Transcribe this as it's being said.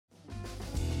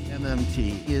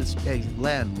MMT is a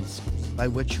lens by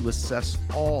which you assess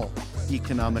all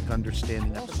economic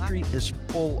understanding. Wall Street is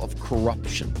full of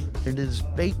corruption. It is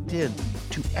baked in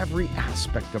to every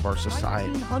aspect of our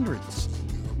society. 1900s,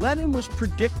 Lenin was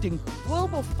predicting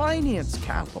global finance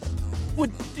capital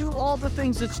would do all the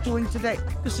things it's doing today.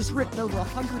 This is written over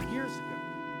 100 years ago.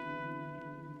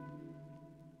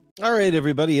 All right,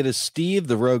 everybody, it is Steve,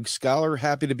 the Rogue Scholar.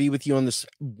 Happy to be with you on this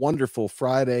wonderful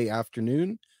Friday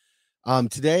afternoon.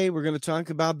 Today, we're going to talk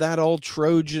about that old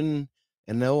Trojan.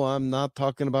 And no, I'm not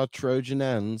talking about Trojan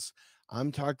ends.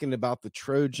 I'm talking about the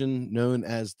Trojan known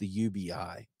as the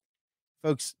UBI.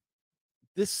 Folks,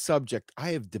 this subject,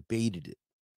 I have debated it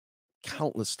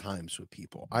countless times with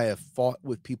people. I have fought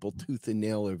with people tooth and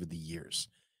nail over the years.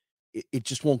 It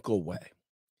just won't go away.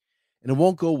 And it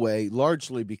won't go away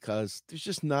largely because there's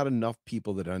just not enough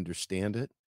people that understand it,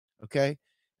 okay?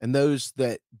 And those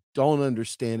that don't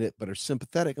understand it but are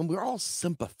sympathetic, and we're all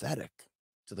sympathetic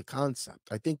to the concept.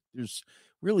 I think there's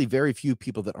really very few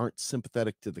people that aren't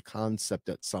sympathetic to the concept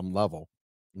at some level,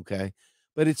 okay?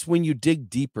 But it's when you dig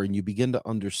deeper and you begin to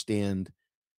understand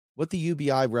what the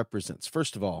UBI represents.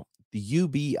 First of all, the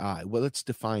UBI, well, let's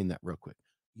define that real quick.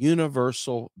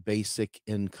 Universal Basic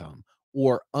Income,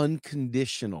 or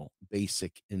unconditional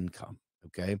basic income,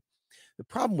 okay? The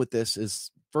problem with this is,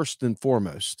 first and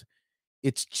foremost,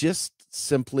 it's just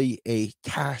simply a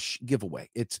cash giveaway.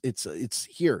 It's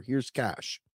here's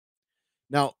cash.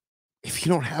 Now, if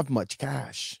you don't have much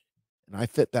cash, and I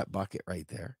fit that bucket right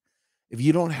there, if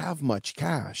you don't have much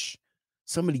cash,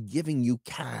 somebody giving you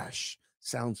cash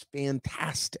sounds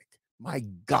fantastic. My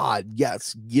God,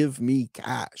 yes, give me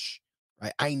cash,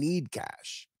 right? I need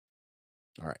cash.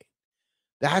 All right.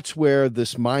 That's where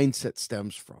this mindset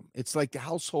stems from. It's like the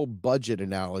household budget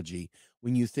analogy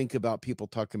when you think about people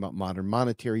talking about modern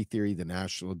monetary theory, the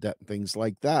national debt, and things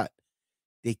like that.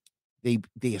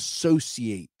 They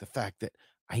associate the fact that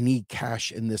I need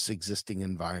cash in this existing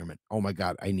environment. Oh my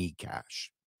God, I need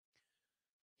cash.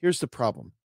 Here's the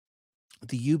problem.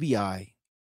 The UBI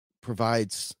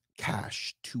provides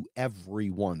cash to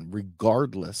everyone,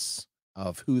 regardless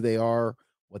of who they are,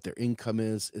 what their income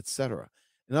is, etc.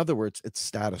 In other words, it's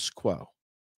status quo,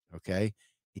 okay?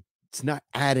 It's not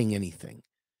adding anything,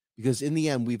 because in the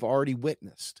end, we've already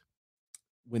witnessed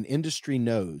when industry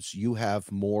knows you have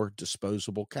more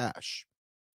disposable cash,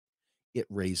 it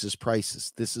raises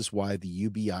prices. This is why the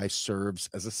UBI serves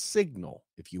as a signal,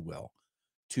 if you will,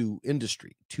 to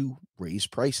industry to raise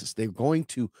prices. They're going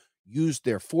to use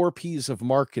their 4 Ps of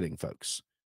marketing, folks.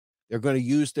 They're going to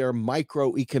use their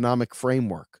microeconomic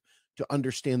framework to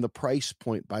understand the price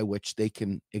point by which they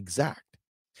can exact.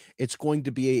 It's going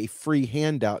to be a free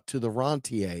handout to the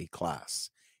rentier class.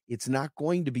 It's not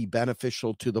going to be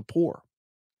beneficial to the poor,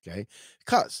 okay?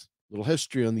 Because, little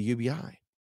history on the UBI.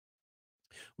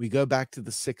 We go back to the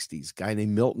 60s, guy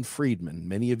named Milton Friedman.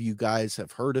 Many of you guys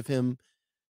have heard of him.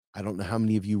 I don't know how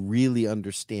many of you really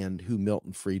understand who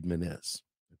Milton Friedman is,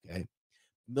 okay?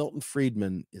 Milton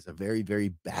Friedman is a very, very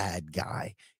bad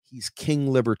guy. He's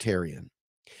king libertarian.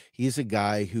 He's a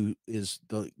guy who is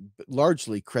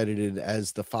largely credited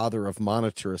as the father of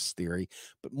monetarist theory,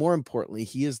 but more importantly,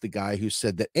 he is the guy who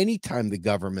said that anytime the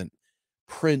government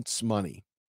prints money,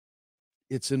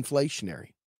 it's inflationary,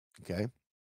 okay?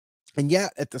 And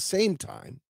yet, at the same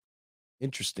time,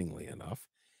 interestingly enough,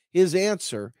 his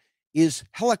answer is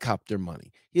helicopter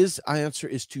money. His answer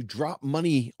is to drop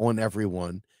money on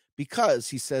everyone, because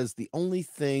he says the only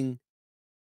thing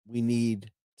we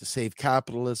need to save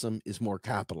capitalism is more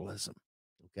capitalism,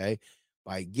 okay?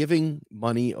 By giving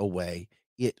money away,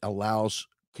 it allows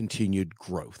continued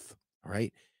growth, all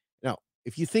right? Now,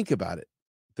 if you think about it,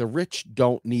 the rich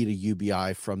don't need a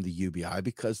UBI from the UBI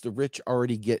because the rich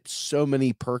already get so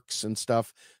many perks and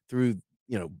stuff through,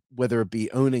 whether it be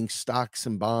owning stocks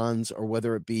and bonds, or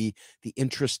whether it be the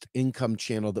interest income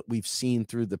channel that we've seen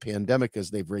through the pandemic as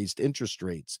they've raised interest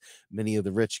rates. Many of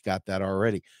the rich got that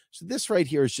already. So this right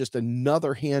here is just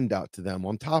another handout to them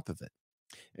on top of it.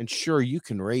 And sure, you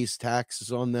can raise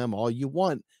taxes on them all you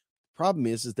want. Problem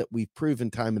is that we've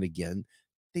proven time and again,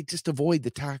 they just avoid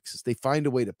the taxes. They find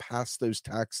a way to pass those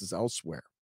taxes elsewhere.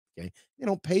 Okay. They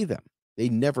don't pay them. They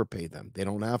never pay them. They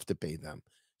don't have to pay them.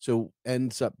 So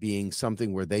ends up being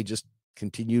something where they just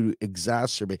continue to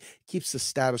exacerbate, keeps the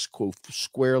status quo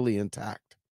squarely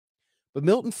intact. But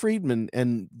Milton Friedman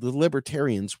and the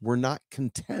libertarians were not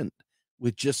content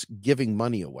with just giving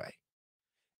money away.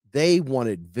 They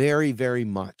wanted very, very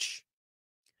much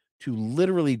to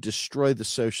literally destroy the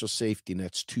social safety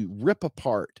nets, to rip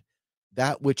apart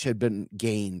that which had been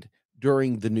gained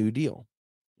during the New Deal,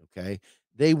 okay?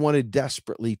 They wanted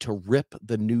desperately to rip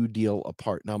the New Deal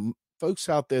apart. Now, folks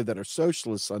out there that are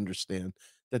socialists understand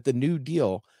that the New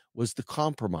Deal was the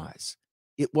compromise.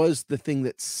 It was the thing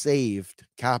that saved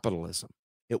capitalism.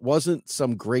 It wasn't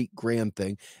some great grand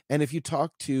thing. And if you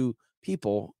talk to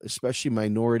people, especially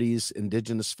minorities,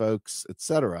 indigenous folks,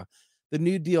 etc., the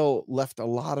New Deal left a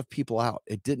lot of people out.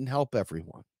 It didn't help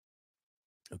everyone.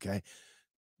 Okay.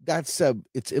 That said,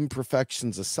 its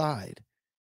imperfections aside,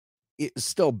 it's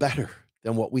still better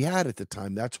than what we had at the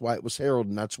time. That's why it was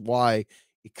heralded, and that's why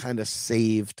it kind of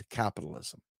saved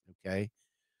capitalism. Okay.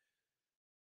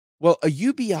 Well, a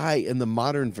UBI in the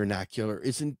modern vernacular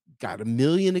isn't got a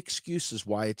million excuses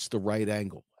why it's the right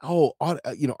angle. Oh,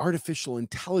 artificial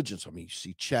intelligence. I mean, you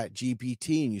see Chat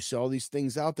GPT and you see all these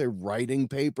things out there writing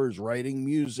papers, writing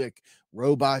music,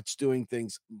 robots doing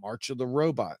things, March of the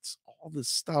Robots. All this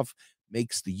stuff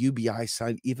makes the UBI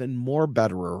sign even more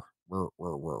betterer,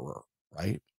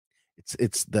 right?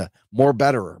 It's the more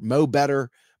betterer, mo better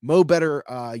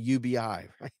UBI,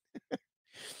 right?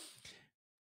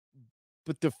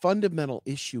 But the fundamental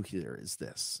issue here is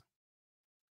this: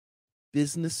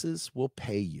 businesses will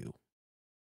pay you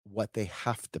what they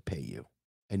have to pay you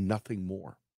and nothing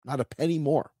more, not a penny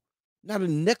more, not a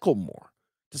nickel more.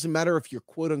 Doesn't matter if you're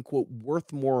quote unquote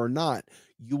worth more or not,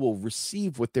 you will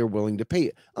receive what they're willing to pay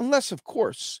you. Unless, of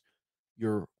course,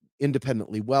 you're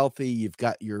independently wealthy, you've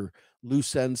got your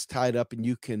loose ends tied up, and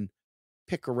you can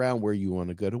pick around where you want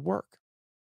to go to work.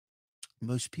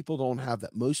 Most people don't have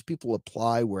that. Most people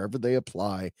apply wherever they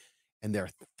apply, and they're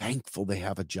thankful they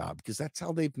have a job because that's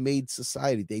how they've made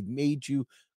society. They've made you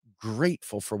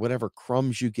grateful for whatever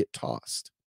crumbs you get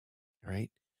tossed, right?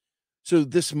 So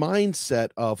this mindset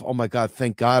of, oh my God,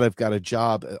 thank God I've got a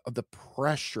job, the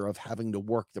pressure of having to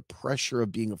work, the pressure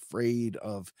of being afraid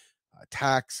of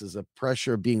taxes, the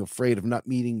pressure of being afraid of not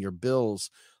meeting your bills,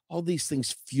 all these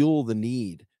things fuel the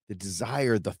need, the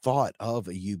desire, the thought of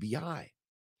a UBI.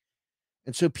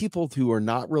 And so people who are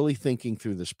not really thinking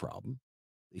through this problem,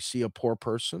 they see a poor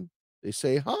person, they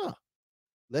say,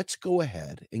 let's go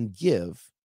ahead and give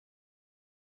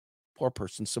poor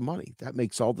person some money. That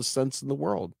makes all the sense in the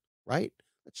world, right?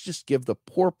 Let's just give the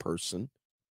poor person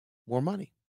more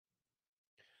money.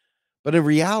 But in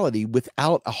reality,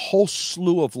 without a whole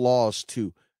slew of laws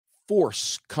to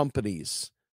force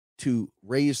companies to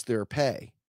raise their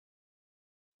pay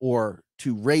or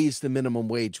to raise the minimum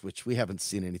wage, which we haven't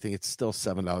seen anything, it's still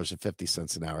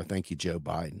 $7.50 an hour. Thank you, Joe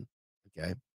Biden.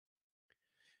 Okay.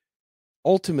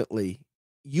 Ultimately,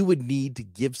 you would need to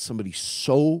give somebody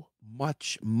so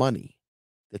much money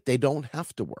that they don't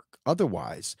have to work.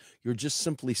 Otherwise, you're just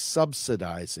simply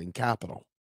subsidizing capital.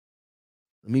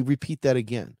 Let me repeat that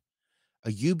again.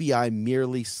 A UBI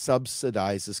merely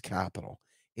subsidizes capital.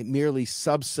 It merely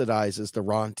subsidizes the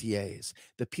rentiers,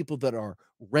 the people that are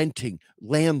renting,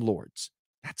 landlords.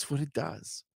 That's what it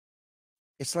does.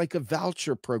 It's like a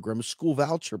voucher program, a school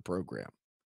voucher program.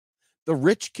 The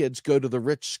rich kids go to the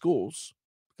rich schools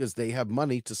because they have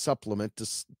money to supplement to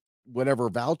whatever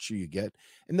voucher you get.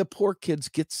 And the poor kids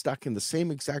get stuck in the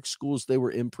same exact schools they were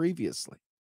in previously.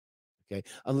 Okay.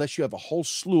 Unless you have a whole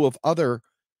slew of other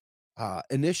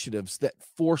initiatives that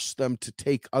force them to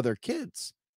take other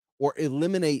kids or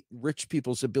eliminate rich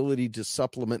people's ability to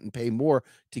supplement and pay more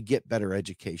to get better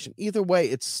education. Either way,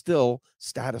 it's still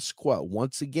status quo.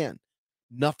 Once again,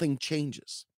 nothing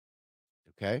changes.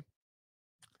 Okay.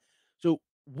 So,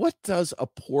 what does a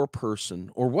poor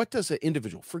person or what does an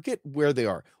individual, forget where they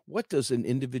are, what does an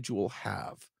individual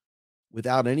have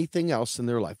without anything else in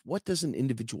their life? What does an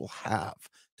individual have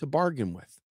to bargain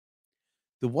with?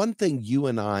 The one thing you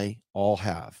and I all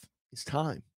have is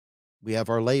time. We have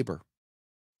our labor.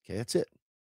 Okay, that's it.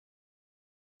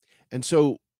 And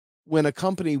so when a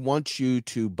company wants you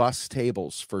to bus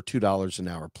tables for $2 an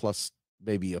hour plus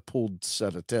maybe a pooled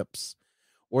set of tips,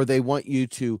 or they want you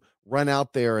to run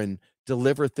out there and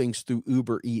deliver things through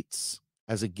Uber Eats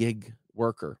as a gig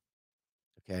worker,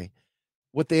 okay,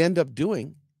 what they end up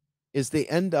doing is they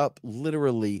end up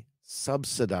literally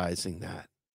subsidizing that.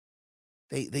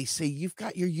 They say, you've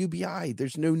got your UBI,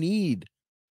 there's no need,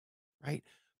 right?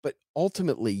 But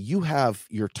ultimately, you have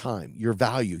your time, your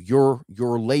value,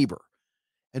 your labor.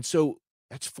 And so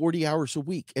that's 40 hours a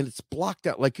week, and it's blocked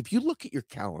out. Like if you look at your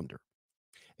calendar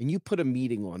and you put a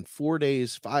meeting on 4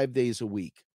 days, 5 days a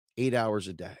week, 8 hours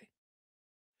a day,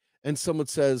 and someone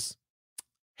says,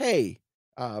 hey,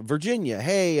 Virginia,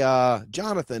 hey,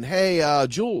 Jonathan, hey,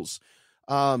 Jules,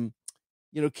 can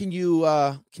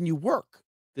you work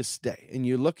this day? And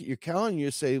you look at your calendar and you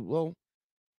say, well,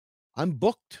 I'm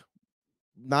booked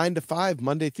 9 to 5,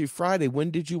 Monday through Friday.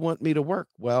 When did you want me to work?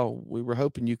 Well, we were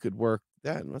hoping you could work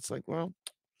that. And it's like, well,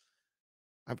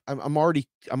 I'm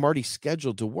already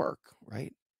scheduled to work,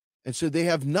 right? And so they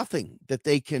have nothing that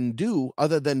they can do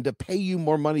other than to pay you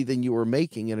more money than you were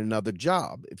making in another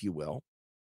job, if you will,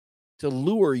 to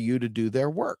lure you to do their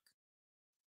work.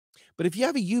 But if you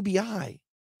have a UBI,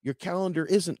 your calendar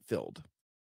isn't filled.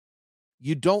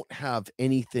 You don't have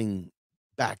anything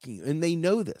backing you, and they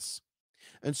know this.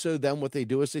 And so then what they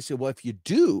do is they say, well, if you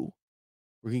do,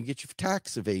 we're going to get you for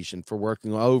tax evasion for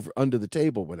working over under the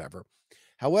table, whatever.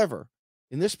 However,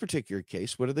 in this particular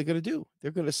case, what are they going to do? They're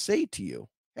going to say to you,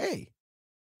 hey,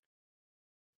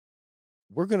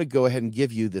 we're going to go ahead and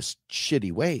give you this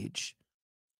shitty wage.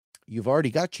 You've already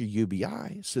got your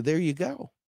UBI, so there you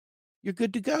go. You're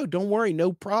good to go. Don't worry,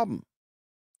 no problem.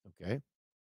 Okay.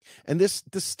 And this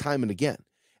time and again,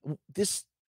 this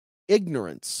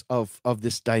ignorance of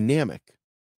this dynamic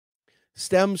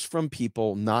stems from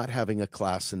people not having a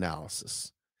class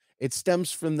analysis. It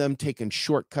stems from them taking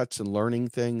shortcuts and learning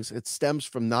things. It stems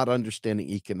from not understanding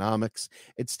economics.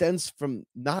 It stems from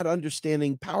not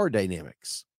understanding power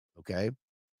dynamics. Okay.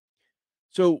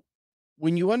 So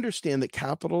when you understand that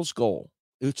capital's goal,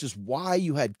 which is why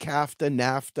you had CAFTA,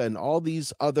 NAFTA, and all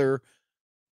these other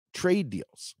trade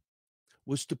deals,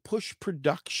 was to push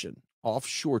production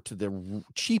offshore to the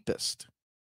cheapest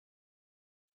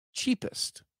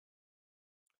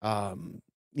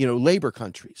labor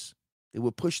countries. They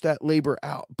would push that labor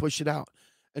out, push it out.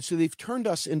 And so they've turned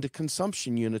us into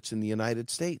consumption units in the United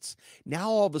States. Now,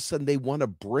 all of a sudden, they want to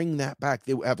bring that back.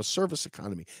 They have a service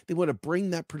economy. They want to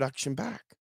bring that production back.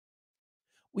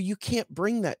 Well, you can't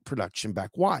bring that production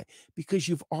back. Why? Because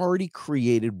you've already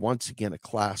created, once again, a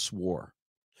class war.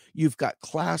 You've got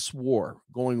class war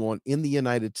going on in the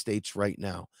United States right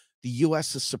now. The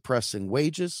U.S. is suppressing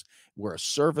wages. We're a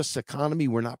service economy.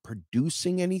 We're not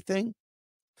producing anything.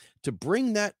 To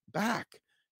bring that back,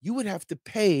 you would have to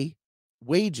pay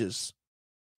wages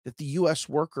that the U.S.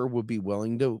 worker would be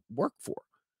willing to work for.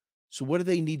 So what do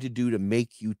they need to do to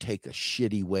make you take a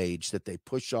shitty wage that they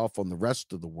push off on the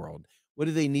rest of the world? What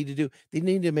do they need to do? They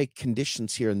need to make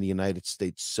conditions here in the United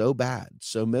States so bad,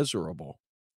 so miserable,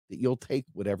 that you'll take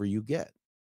whatever you get.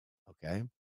 Okay.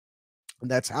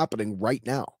 And that's happening right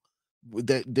now.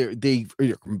 They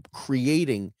are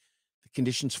creating the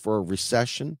conditions for a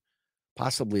recession,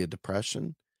 possibly a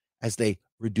depression, as they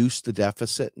reduce the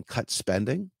deficit and cut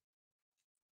spending,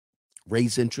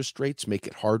 raise interest rates, make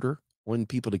it harder on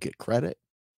people to get credit.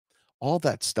 All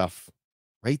that stuff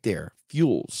right there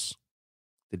fuels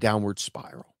the downward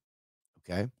spiral.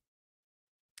 Okay.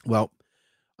 Well,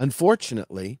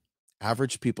 unfortunately,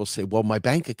 average people say, well, my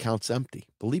bank account's empty.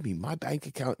 Believe me, my bank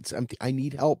account's empty. I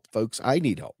need help, folks. I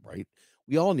need help, right?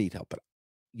 We all need help. But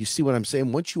you see what I'm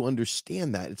saying? Once you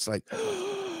understand that, it's like,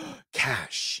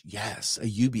 cash. Yes, a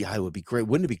UBI would be great.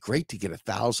 Wouldn't it be great to get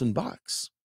 $1,000?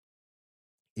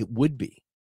 It would be.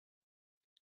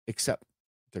 Except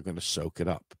they're going to soak it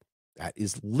up. That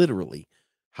is literally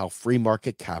how free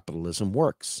market capitalism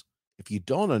works. If you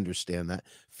don't understand that,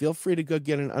 feel free to go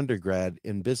get an undergrad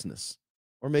in business,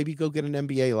 or maybe go get an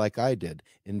MBA like I did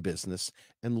in business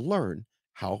and learn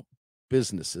how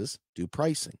businesses do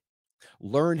pricing.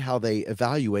 Learn how they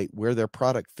evaluate where their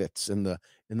product fits in the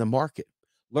market.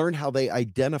 Learn how they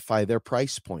identify their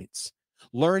price points.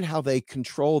 Learn how they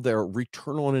control their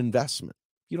return on investment.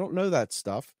 If you don't know that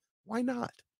stuff, why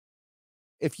not?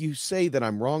 If you say that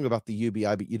I'm wrong about the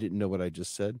UBI, but you didn't know what I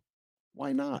just said,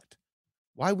 why not?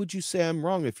 Why would you say I'm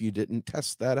wrong if you didn't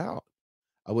test that out?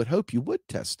 I would hope you would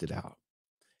test it out.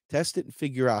 Test it and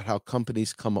figure out how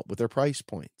companies come up with their price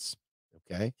points.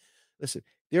 Okay. Listen,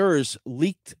 there is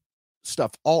leaked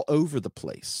stuff all over the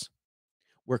place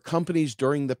where companies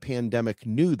during the pandemic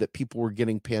knew that people were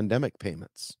getting pandemic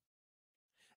payments.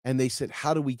 And they said,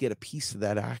 how do we get a piece of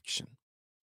that action?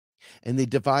 And they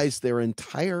devised their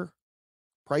entire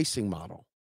pricing model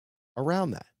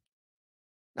around that.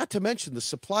 Not to mention the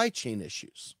supply chain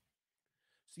issues.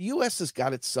 So the U.S. has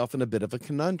got itself in a bit of a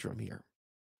conundrum here.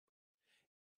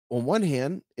 On one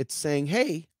hand, it's saying,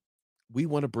 hey, we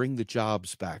want to bring the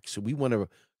jobs back. So we want to,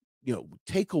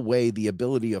 take away the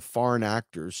ability of foreign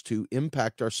actors to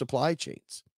impact our supply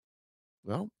chains.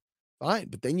 Well, fine.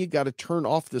 But then you got to turn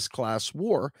off this class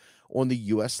war on the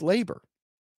U.S. labor.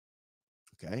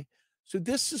 Okay. So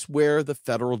this is where the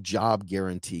federal job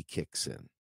guarantee kicks in.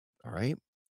 All right.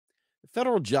 The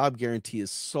federal job guarantee is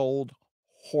sold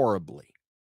horribly.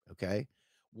 Okay.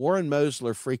 Warren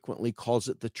Mosler frequently calls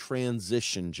it the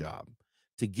transition job,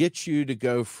 to get you to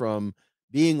go from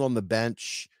being on the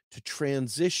bench to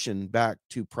transition back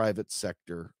to private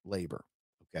sector labor.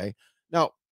 Okay.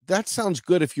 Now, that sounds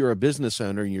good if you're a business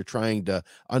owner and you're trying to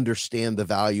understand the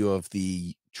value of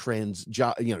the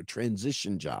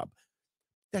transition job.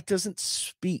 That doesn't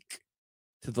speak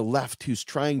to the left who's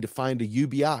trying to find a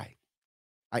UBI,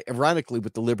 ironically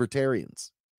with the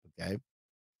libertarians, okay?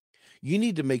 You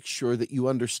need to make sure that you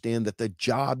understand that the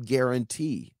job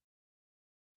guarantee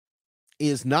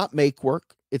is not make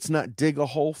work. It's not dig a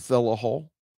hole, fill a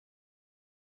hole.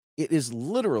 It is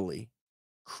literally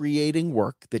creating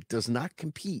work that does not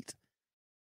compete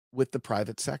with the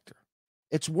private sector.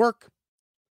 It's work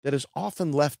that is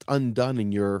often left undone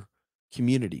in your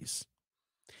communities.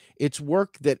 It's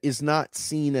work that is not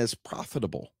seen as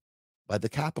profitable by the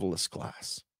capitalist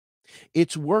class.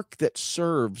 It's work that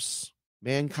serves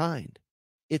mankind.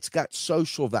 It's got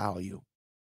social value.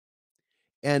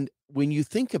 And when you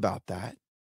think about that,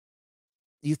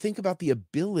 you think about the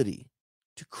ability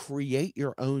to create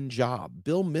your own job.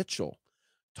 Bill Mitchell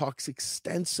talks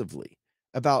extensively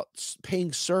about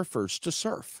paying surfers to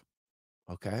surf.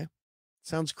 Okay.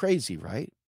 Sounds crazy,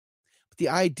 right? But the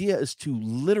idea is to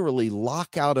literally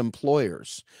lock out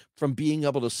employers from being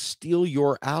able to steal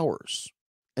your hours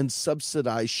and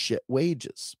subsidize shit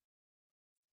wages.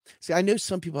 See, I know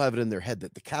some people have it in their head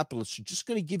that the capitalists are just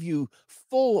going to give you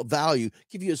full value,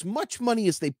 give you as much money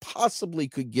as they possibly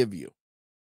could give you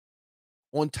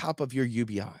on top of your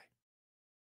UBI.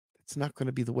 That's not going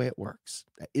to be the way it works.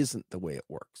 That isn't the way it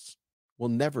works. Will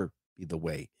never be the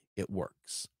way it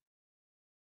works.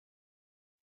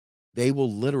 They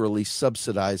will literally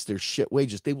subsidize their shit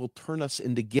wages. They will turn us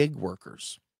into gig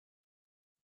workers.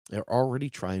 They're already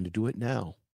trying to do it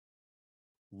now.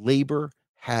 Labor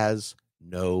has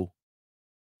no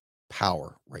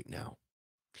power right now.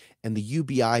 And the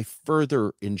UBI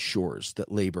further ensures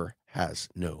that labor has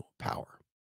no power.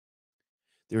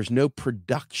 There's no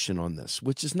production on this,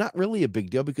 which is not really a big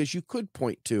deal because you could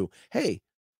point to, hey,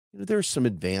 there's some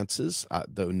advances,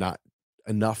 though not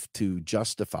enough to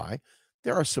justify.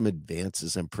 There are some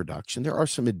advances in production. There are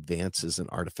some advances in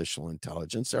artificial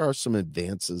intelligence. There are some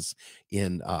advances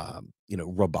in,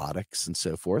 robotics and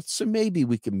so forth. So maybe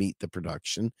we can meet the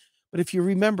production. But if you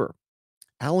remember,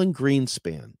 Alan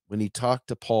Greenspan, when he talked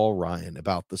to Paul Ryan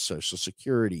about the Social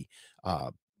Security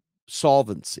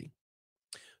solvency,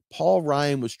 Paul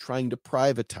Ryan was trying to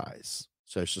privatize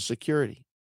Social Security.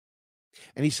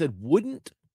 And he said,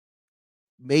 wouldn't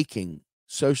making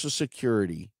Social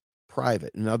Security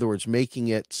private, in other words, making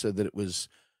it so that it was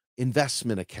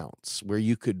investment accounts where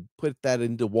you could put that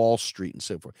into Wall Street and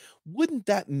so forth, wouldn't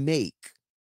that make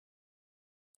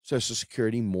Social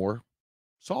Security more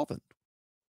solvent?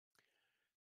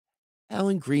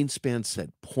 Alan Greenspan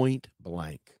said point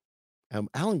blank.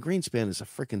 Alan Greenspan is a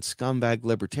freaking scumbag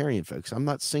libertarian, folks. I'm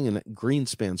not singing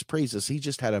Greenspan's praises. He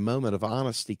just had a moment of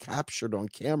honesty captured on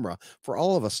camera for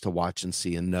all of us to watch and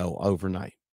see and know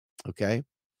overnight. Okay?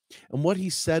 And what he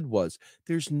said was,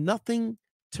 there's nothing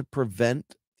to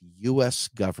prevent the U.S.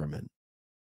 government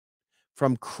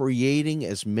from creating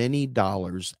as many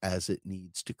dollars as it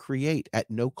needs to create at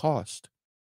no cost.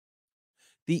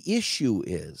 The issue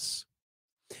is,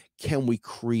 can we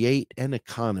create an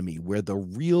economy where the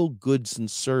real goods and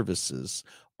services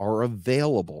are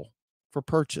available for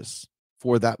purchase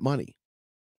for that money?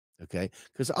 Okay?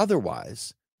 Because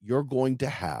otherwise, you're going to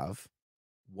have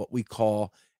what we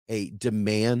call a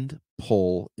demand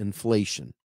pull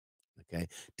inflation. Okay?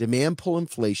 Demand pull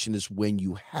inflation is when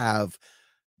you have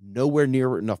nowhere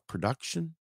near enough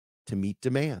production to meet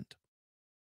demand.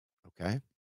 Okay?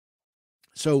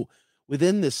 So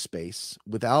within this space,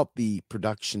 without the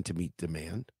production to meet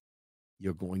demand,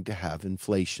 you're going to have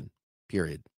inflation,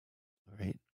 period. All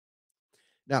right.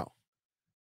 Now,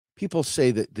 people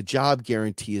say that the job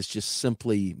guarantee is just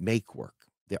simply make work.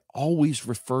 They always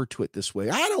refer to it this way.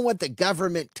 I don't want the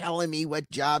government telling me what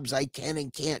jobs I can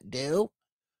and can't do.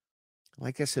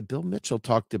 Like I said, Bill Mitchell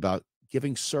talked about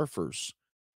giving surfers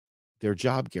their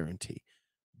job guarantee.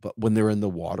 But when they're in the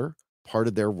water, part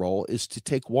of their role is to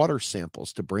take water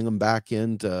samples to bring them back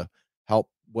in to help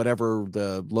whatever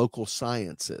the local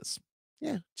science is.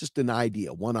 Yeah, just an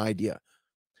idea, one idea.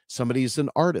 Somebody's an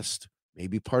artist.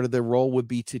 Maybe part of their role would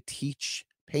be to teach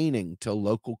painting to a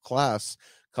local class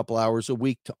a couple hours a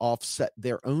week to offset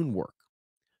their own work.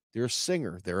 They're a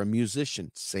singer. They're a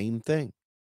musician. Same thing.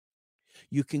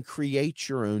 You can create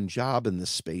your own job in this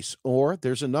space, or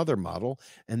there's another model,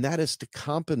 and that is to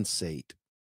compensate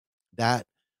that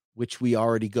which we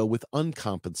already go with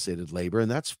uncompensated labor,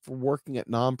 and that's for working at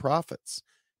nonprofits.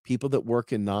 People that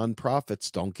work in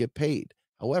nonprofits don't get paid.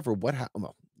 However, well,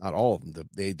 not all of them,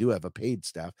 they do have a paid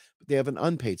staff, but they have an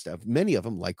unpaid staff. Many of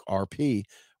them, like RP,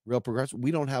 Real Progressive,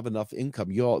 we don't have enough income.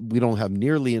 We don't have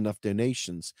nearly enough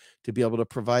donations to be able to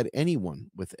provide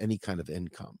anyone with any kind of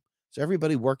income. So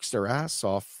everybody works their ass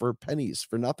off for pennies,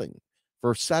 for nothing,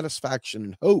 for satisfaction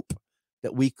and hope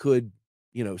that we could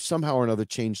somehow or another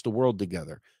change the world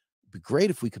together. It'd be great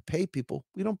if we could pay people.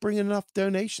 We don't bring in enough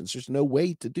donations. There's no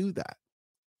way to do that.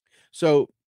 So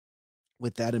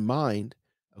with that in mind,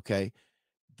 okay,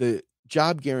 the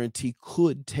job guarantee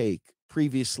could take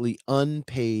previously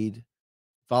unpaid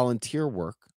volunteer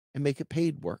work and make it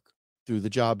paid work through the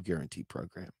job guarantee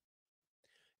program.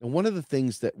 And one of the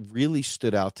things that really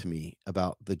stood out to me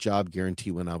about the job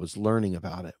guarantee when I was learning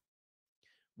about it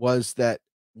was that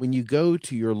when you go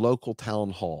to your local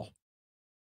town hall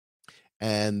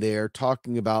and they're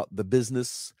talking about the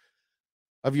business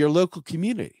of your local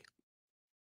community,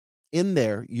 in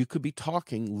there, you could be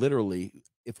talking literally,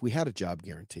 if we had a job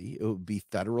guarantee, it would be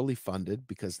federally funded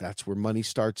because that's where money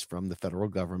starts from, the federal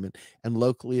government, and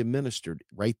locally administered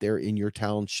right there in your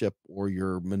township or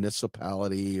your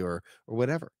municipality or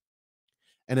whatever.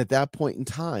 And at that point in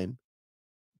time,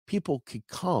 people could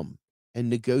come and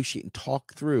negotiate and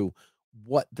talk through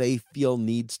what they feel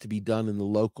needs to be done in the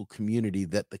local community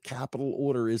that the capital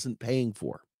order isn't paying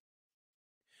for.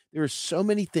 There are so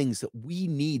many things that we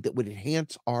need that would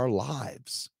enhance our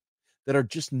lives that are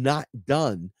just not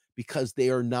done because they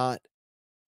are not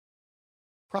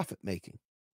profit making,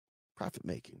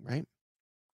 right?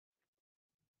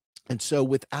 And so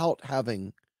without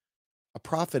having a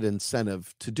profit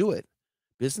incentive to do it,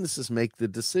 businesses make the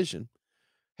decision,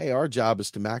 hey, our job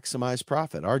is to maximize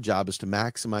profit. Our job is to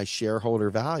maximize shareholder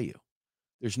value.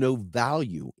 There's no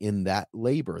value in that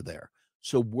labor there.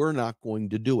 So we're not going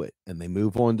to do it. And they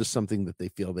move on to something that they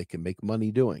feel they can make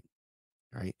money doing,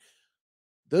 right?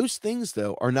 Those things,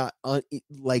 though, are not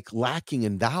like lacking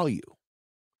in value.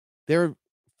 They're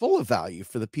full of value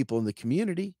for the people in the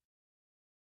community.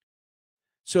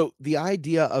 So the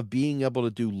idea of being able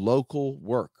to do local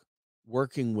work,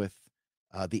 working with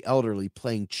the elderly,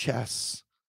 playing chess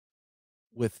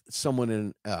with someone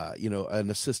in,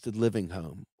 an assisted living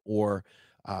home, or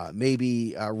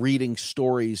maybe reading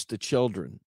stories to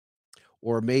children,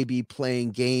 or maybe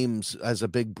playing games as a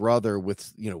big brother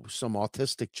with, some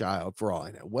autistic child, for all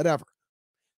I know, whatever.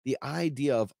 The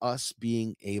idea of us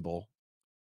being able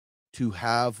to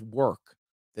have work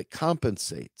that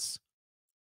compensates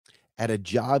at a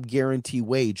job guarantee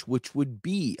wage, which would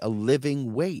be a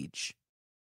living wage,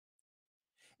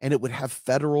 and it would have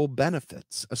federal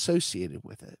benefits associated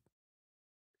with it.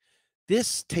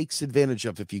 This takes advantage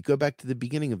of, if you go back to the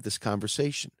beginning of this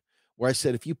conversation, where I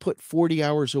said, if you put 40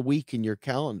 hours a week in your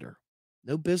calendar,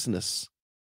 no business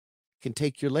can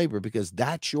take your labor because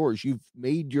that's yours. You've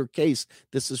made your case.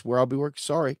 This is where I'll be working.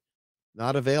 Sorry,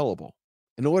 not available.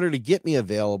 In order to get me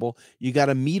available, you got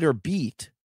to meet or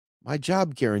beat my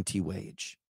job guarantee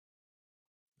wage.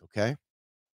 Okay.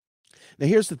 Now,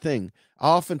 here's the thing. I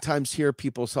oftentimes hear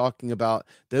people talking about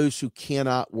those who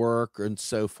cannot work and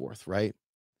so forth, right?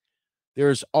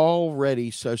 There's already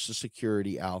Social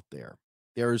Security out there.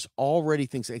 There's already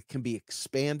things that can be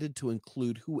expanded to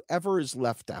include whoever is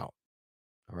left out.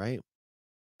 All right.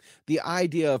 The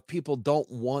idea of people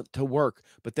don't want to work,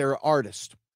 but they're an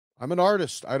artist. I'm an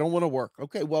artist. I don't want to work.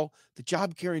 Okay, well, the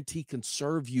job guarantee can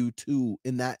serve you too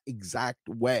in that exact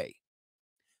way.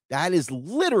 That is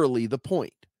literally the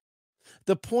point.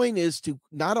 The point is to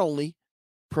not only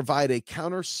provide a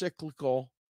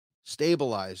counter-cyclical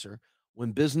stabilizer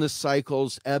when business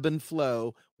cycles ebb and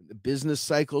flow. When the business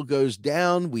cycle goes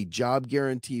down, we job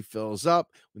guarantee fills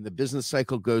up. When the business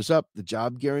cycle goes up, the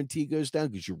job guarantee goes down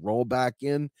because you roll back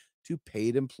in to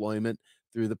paid employment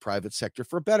through the private sector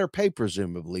for better pay,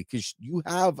 presumably, because you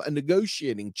have a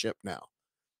negotiating chip now.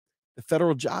 The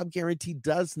federal job guarantee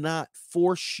does not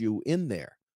force you in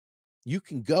there. You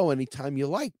can go anytime you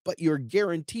like, but you're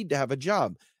guaranteed to have a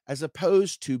job as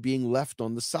opposed to being left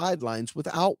on the sidelines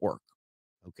without work.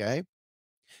 Okay.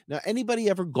 Now, anybody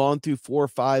ever gone through 4,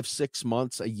 5, 6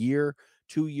 months, a year,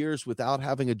 2 years without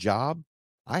having a job?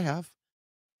 I have.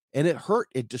 And it hurt.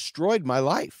 It destroyed my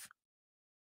life.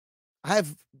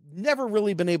 I've never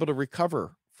really been able to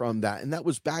recover from that. And that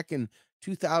was back in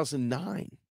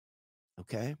 2009.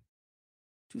 Okay.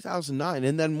 2009.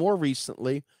 And then more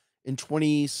recently in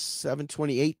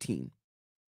 2018,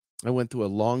 I went through a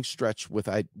long stretch where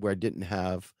I didn't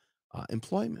have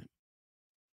employment.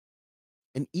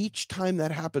 And each time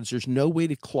that happens, there's no way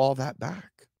to claw that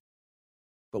back.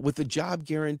 But with the job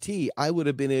guarantee, I would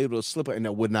have been able to slip it. And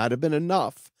it would not have been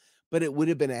enough, but it would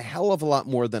have been a hell of a lot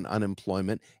more than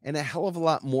unemployment and a hell of a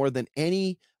lot more than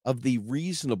any of the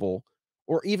reasonable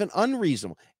or even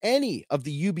unreasonable, any of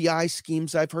the UBI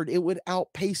schemes I've heard. It would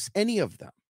outpace any of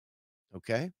them.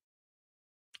 Okay.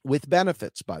 With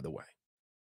benefits, by the way.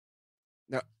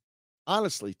 Now,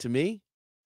 honestly, to me,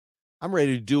 I'm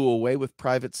ready to do away with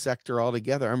private sector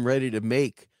altogether. I'm ready to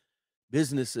make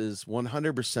businesses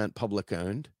 100% public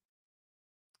owned.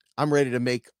 I'm ready to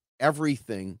make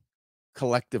everything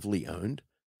collectively owned.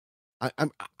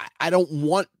 I don't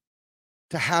want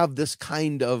to have this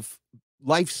kind of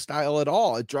lifestyle at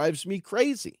all. It drives me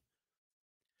crazy.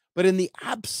 But in the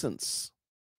absence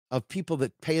of people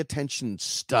that pay attention,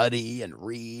 study and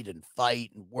read and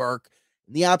fight and work,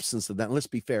 in the absence of that, and let's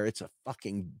be fair, it's a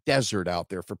fucking desert out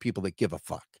there for people that give a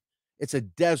fuck. It's a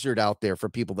desert out there for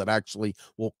people that actually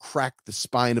will crack the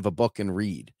spine of a book and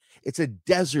read. It's a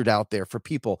desert out there for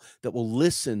people that will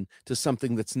listen to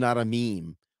something that's not a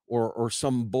meme or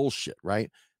some bullshit,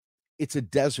 right? It's a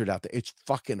desert out there. It's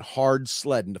fucking hard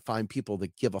sledding to find people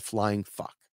that give a flying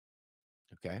fuck.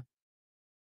 Okay.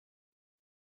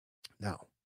 Now,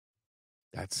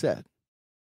 that said,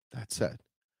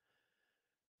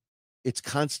 it's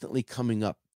constantly coming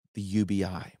up, the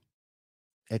UBI.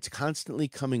 It's constantly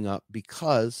coming up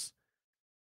because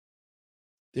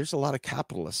there's a lot of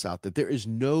capitalists out there. There is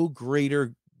no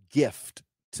greater gift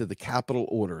to the capital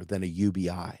order than a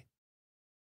UBI.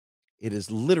 It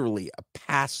is literally a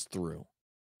pass-through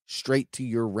straight to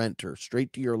your renter,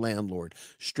 straight to your landlord,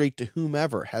 straight to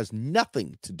whomever, has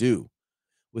nothing to do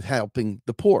with helping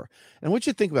the poor. And I want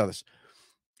you to think about this.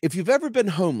 If you've ever been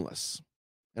homeless,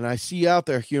 and I see you out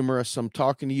there, humorous, I'm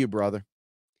talking to you, brother.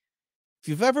 If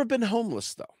you've ever been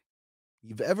homeless, though,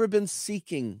 you've ever been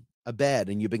seeking a bed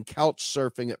and you've been couch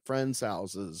surfing at friends'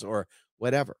 houses or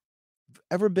whatever, if you've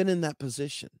ever been in that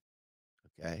position,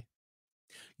 okay,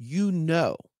 you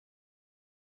know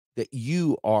that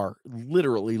you are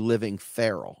literally living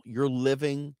feral. You're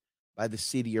living by the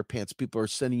seat of your pants. People are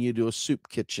sending you to a soup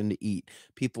kitchen to eat.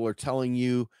 People are telling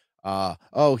you,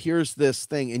 oh, here's this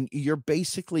thing. And you're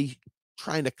basically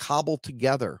trying to cobble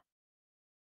together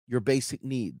your basic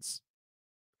needs.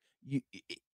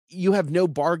 You have no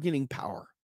bargaining power.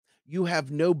 You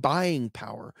have no buying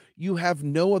power. You have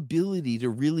no ability to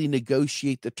really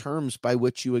negotiate the terms by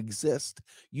which you exist.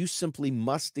 You simply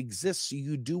must exist, so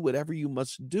you do whatever you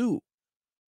must do.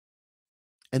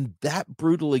 And that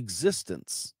brutal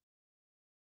existence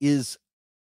is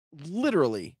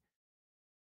literally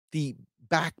the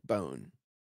backbone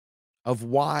of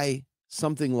why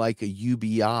something like a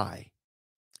UBI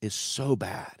is so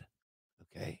bad,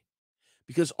 okay?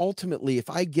 Because ultimately, if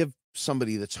I give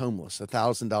somebody that's homeless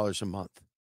 $1,000 a month,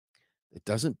 it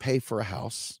doesn't pay for a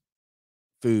house,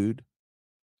 food,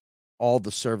 all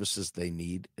the services they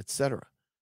need, etc.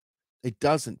 It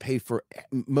doesn't pay for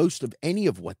most of any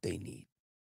of what they need.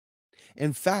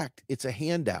 In fact, it's a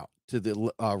handout to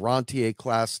the rentier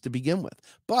class to begin with.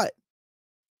 But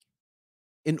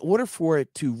in order for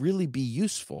it to really be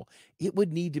useful, it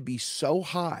would need to be so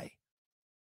high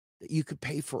that you could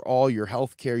pay for all your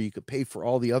health care, you could pay for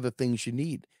all the other things you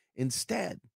need.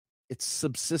 Instead, it's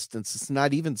subsistence. It's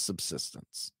not even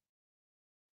subsistence.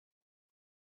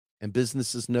 And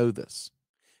businesses know this.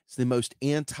 It's the most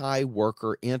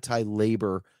anti-worker,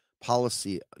 anti-labor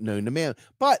policy known to man.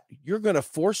 But you're going to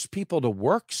force people to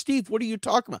work? Steve, what are you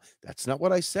talking about? That's not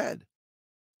what I said.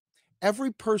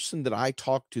 Every person that I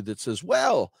talk to that says,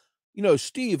 well,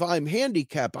 Steve, I'm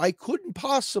handicapped, I couldn't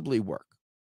possibly work.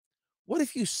 What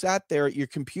if you sat there at your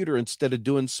computer instead of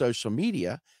doing social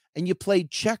media and you played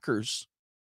checkers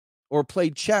or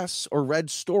played chess or read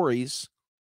stories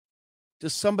to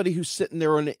somebody who's sitting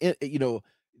there on,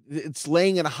 it's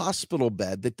laying in a hospital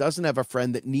bed that doesn't have a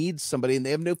friend, that needs somebody, and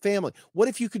they have no family? What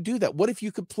if you could do that? What if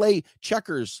you could play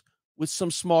checkers with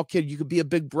some small kid? You could be a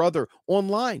big brother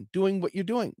online doing what you're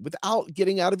doing without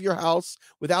getting out of your house,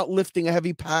 without lifting a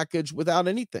heavy package, without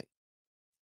anything.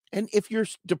 And if you're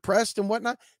depressed and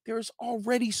whatnot, there's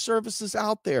already services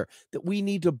out there that we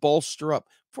need to bolster up.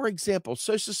 For example,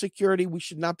 Social Security, we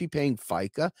should not be paying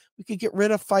FICA. We could get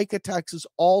rid of FICA taxes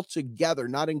altogether,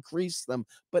 not increase them,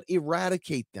 but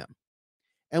eradicate them.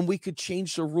 And we could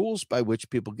change the rules by which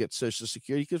people get Social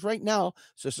Security, because right now,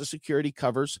 Social Security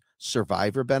covers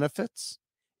survivor benefits,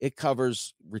 it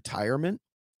covers retirement,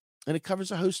 and it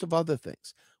covers a host of other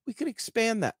things. We could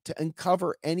expand that to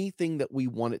uncover anything that we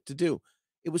want it to do.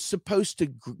 It was supposed to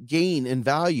gain in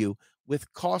value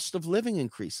with cost of living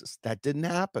increases. That didn't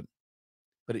happen,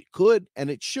 but it could and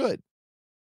it should.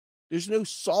 There's no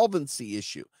solvency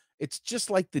issue. It's just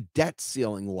like the debt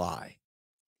ceiling lie.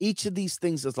 Each of these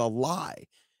things is a lie.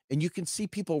 And you can see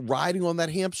people riding on that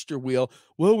hamster wheel.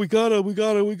 Well, we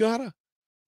gotta.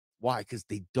 Why? Because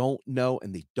they don't know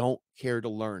and they don't care to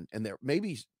learn. And there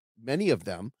maybe many of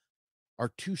them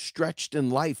are too stretched in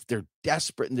life. They're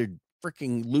desperate and they're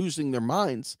freaking losing their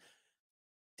minds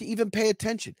to even pay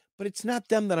attention. But it's not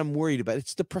them that I'm worried about.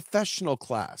 It's the professional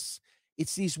class.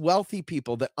 It's these wealthy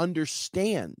people that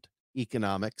understand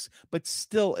economics, but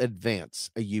still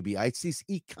advance a UBI. It's these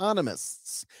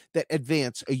economists that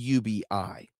advance a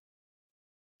UBI.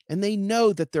 And they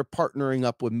know that they're partnering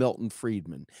up with Milton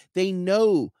Friedman. They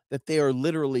know that they are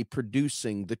literally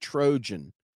producing the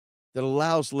Trojan that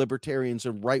allows libertarians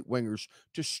and right-wingers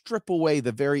to strip away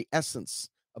the very essence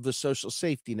of the social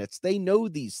safety nets. They know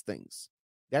these things.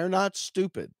 They're not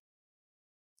stupid.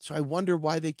 So I wonder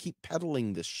why they keep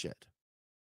peddling this shit.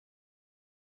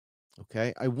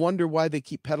 Okay? I wonder why they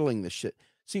keep peddling this shit.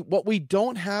 See, what we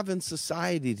don't have in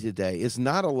society today is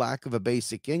not a lack of a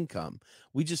basic income.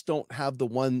 We just don't have the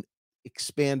one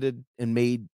expanded and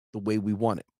made the way we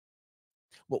want it.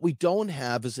 What we don't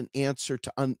have is an answer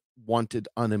to unwanted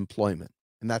unemployment,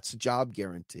 and that's a job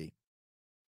guarantee.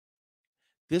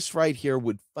 This right here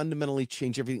would fundamentally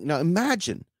change everything. Now,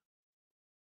 imagine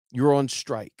you're on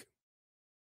strike.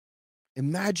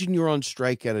 Imagine you're on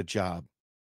strike at a job.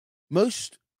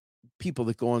 Most people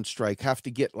that go on strike have to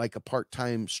get like a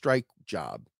part-time strike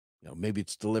job. You know, maybe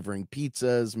it's delivering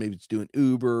pizzas, maybe it's doing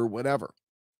Uber, whatever.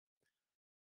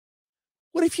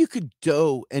 What if you could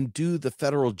go and do the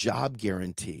federal job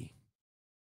guarantee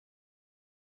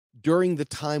during the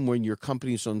time when your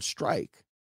company's on strike?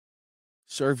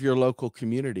 Serve your local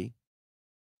community,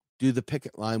 do the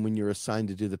picket line when you're assigned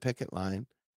to do the picket line,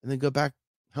 and then go back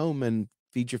home and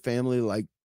feed your family like,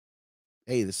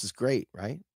 hey, this is great,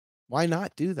 right? Why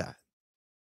not do that?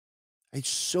 It's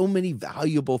so many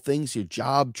valuable things, your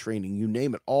job training, you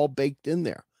name it, all baked in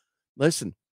there.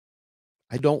 Listen,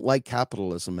 I don't like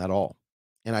capitalism at all.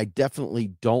 And I definitely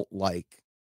don't like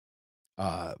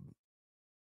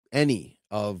any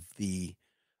of the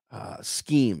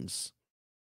schemes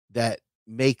that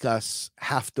make us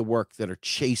have to work, that are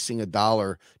chasing a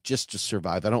dollar just to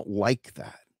survive. I don't like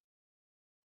that.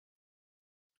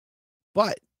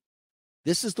 But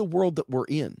this is the world that we're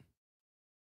in.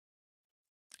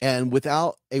 And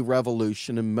without a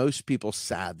revolution, and most people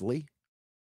sadly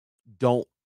don't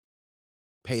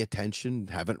pay attention,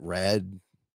 haven't read,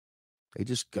 they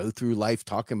just go through life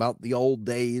talking about the old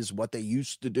days, what they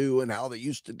used to do and how they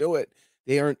used to do it.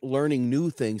 They aren't learning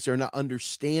new things. They're not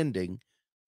understanding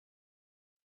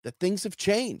that things have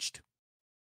changed.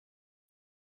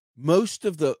 Most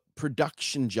of the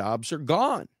production jobs are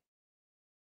gone.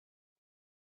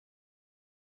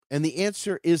 And the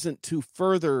answer isn't to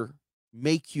further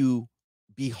make you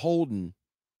beholden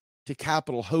to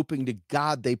capital, hoping to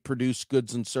God they produce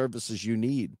goods and services you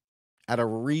need at a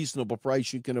reasonable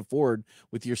price you can afford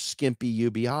with your skimpy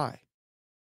UBI.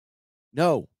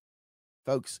 No,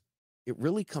 folks, it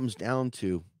really comes down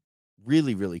to,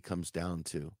 really comes down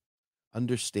to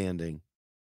understanding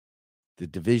the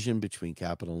division between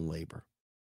capital and labor.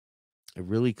 It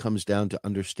really comes down to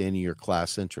understanding your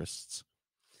class interests.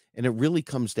 And it really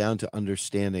comes down to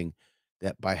understanding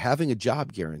that by having a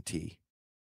job guarantee,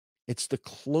 it's the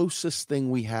closest thing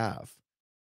we have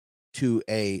to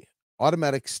a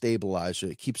automatic stabilizer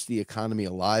that keeps the economy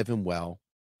alive and well,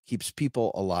 keeps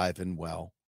people alive and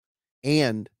well,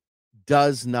 and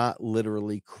does not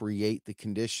literally create the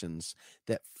conditions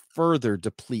that further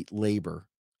deplete labor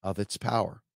of its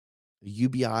power. The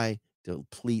UBI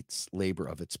depletes labor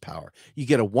of its power. You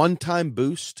get a one-time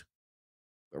boost,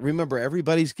 but remember,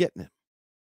 everybody's getting it.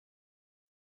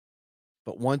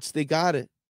 But once they got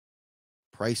it,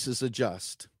 prices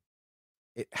adjust.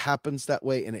 It happens that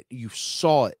way, and you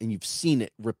saw it and you've seen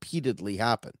it repeatedly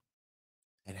happen.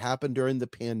 It happened during the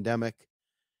pandemic.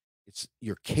 It's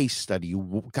your case study.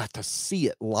 You got to see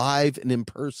it live and in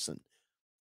person.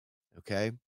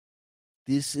 Okay?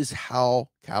 This is how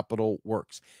capital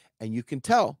works. And you can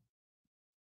tell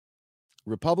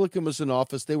Republican was in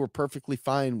office, they were perfectly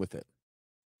fine with it.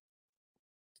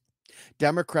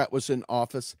 Democrat was in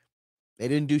office, they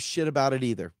didn't do shit about it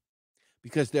either,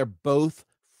 because they're both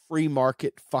free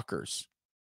market fuckers.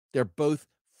 They're both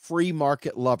free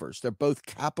market lovers. They're both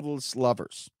capitalist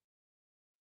lovers.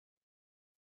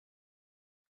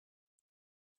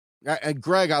 And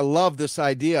Greg, I love this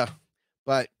idea,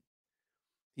 but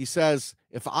he says,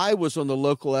 if I was on the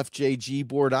local FJG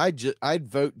board, I'd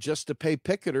vote just to pay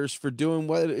picketers for doing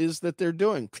what it is that they're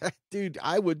doing. Dude,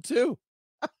 I would too.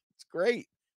 It's great.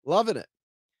 Loving it.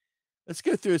 Let's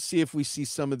go through and see if we see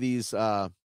some of these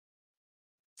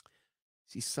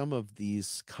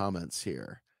comments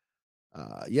here.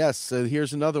 Yes, so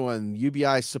here's another one.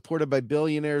 UBI supported by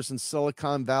billionaires and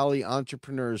Silicon Valley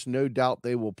entrepreneurs. No doubt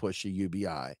they will push a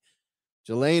UBI.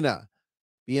 Jelena,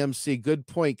 BMC, good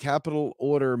point. Capital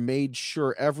Order made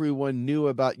sure everyone knew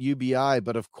about UBI,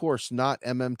 but of course not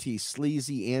MMT.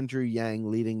 Sleazy Andrew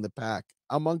Yang leading the pack,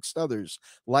 amongst others,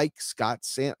 like Scott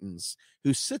Santons,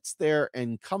 who sits there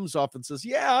and comes off and says,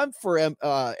 yeah, I'm for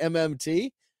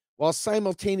MMT, while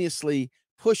simultaneously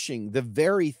pushing the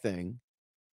very thing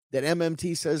that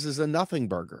MMT says is a nothing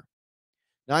burger.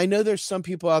 Now, I know there's some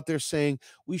people out there saying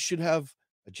we should have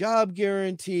a job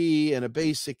guarantee and a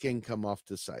basic income off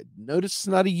to the side. Notice it's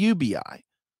not a UBI.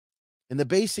 And the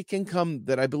basic income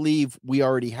that I believe we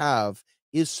already have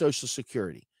is Social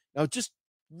Security. Now, just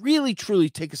really, truly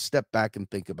take a step back and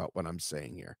think about what I'm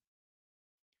saying here.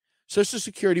 Social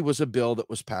Security was a bill that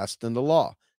was passed into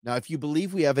law. Now, if you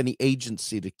believe we have any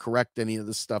agency to correct any of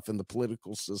this stuff in the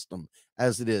political system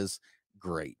as it is,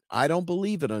 great. I don't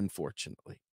believe it,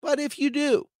 unfortunately. But if you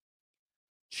do,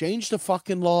 change the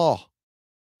fucking law.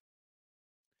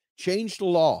 Change the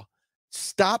law.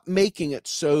 Stop making it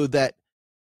so that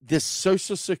this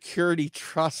Social Security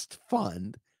Trust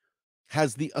Fund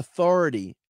has the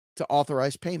authority to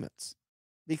authorize payments,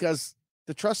 because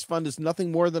the trust fund is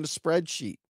nothing more than a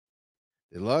spreadsheet.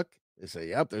 They look, they say,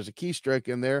 yep, there's a keystroke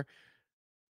in there.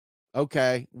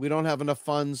 Okay, we don't have enough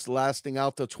funds lasting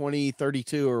out to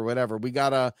 2032 or whatever. We got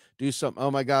to do something. Oh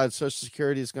my God, Social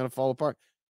Security is going to fall apart.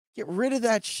 Get rid of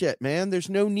that shit, man. There's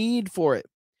no need for it.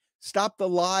 Stop the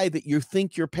lie that you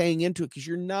think you're paying into it, because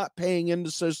you're not paying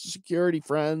into Social Security,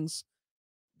 friends.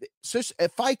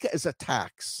 FICA is a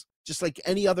tax, just like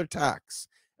any other tax.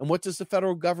 And what does the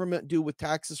federal government do with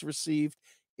taxes received?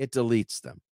 It deletes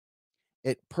them.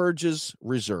 It purges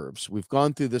reserves. We've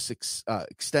gone through this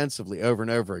extensively over and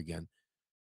over again.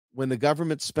 When the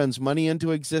government spends money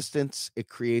into existence, it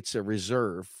creates a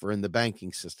reserve for in the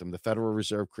banking system. The Federal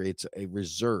Reserve creates a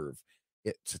reserve.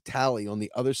 It's a tally on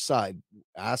the other side,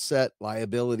 asset,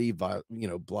 liability, blah,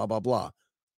 blah, blah.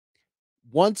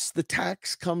 Once the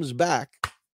tax comes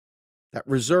back, that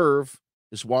reserve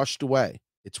is washed away.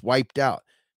 It's wiped out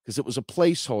because it was a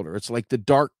placeholder. It's like the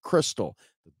dark crystal,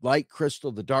 the light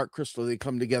crystal, the dark crystal. They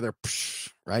come together,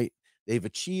 right? They've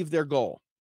achieved their goal.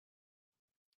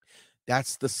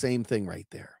 That's the same thing right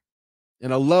there.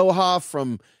 And aloha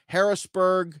from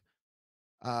Harrisburg,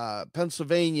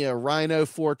 Pennsylvania, Rhino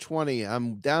 420.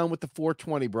 I'm down with the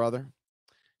 420, brother.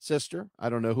 Sister, I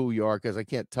don't know who you are because I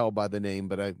can't tell by the name,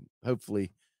 but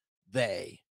hopefully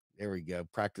they. There we go.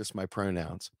 Practice my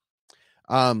pronouns.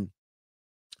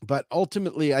 But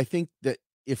ultimately, I think that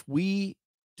if we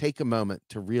take a moment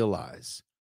to realize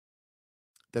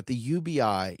that the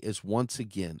UBI is once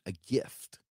again a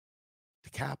gift to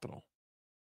capital,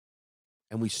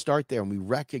 and we start there and we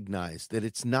recognize that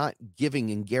it's not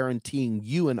giving and guaranteeing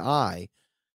you and I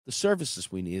the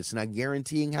services we need. It's not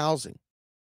guaranteeing housing.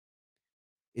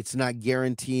 It's not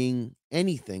guaranteeing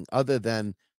anything other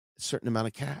than a certain amount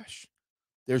of cash.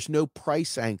 There's no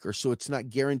price anchor, so it's not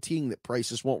guaranteeing that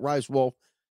prices won't rise. Well,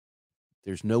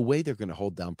 there's no way they're going to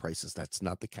hold down prices. That's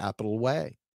not the capital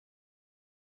way.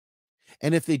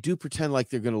 And if they do pretend like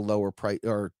they're going to lower price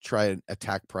or try and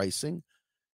attack pricing,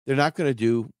 they're not going to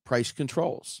do price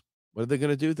controls. What are they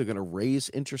going to do? They're going to raise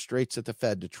interest rates at the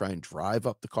Fed to try and drive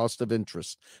up the cost of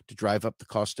interest, to drive up the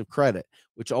cost of credit,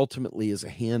 which ultimately is a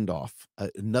handoff,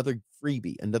 another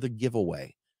freebie, another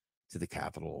giveaway to the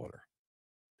capital order.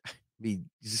 I mean,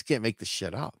 you just can't make this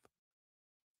shit up.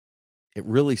 It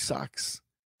really sucks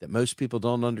that most people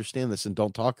don't understand this and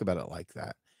don't talk about it like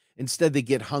that. Instead, they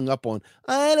get hung up on,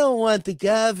 I don't want the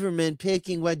government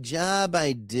picking what job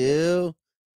I do.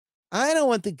 I don't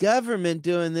want the government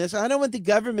doing this. I don't want the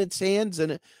government's hands in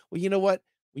it. Well, you know what?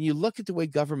 When you look at the way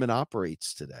government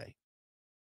operates today,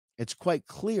 it's quite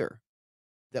clear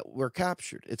that we're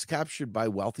captured. It's captured by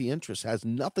wealthy interests. It has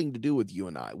nothing to do with you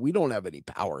and I. We don't have any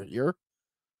power here.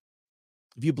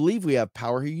 If you believe we have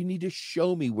power here, you need to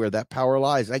show me where that power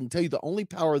lies. I can tell you the only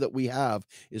power that we have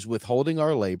is withholding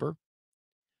our labor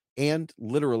and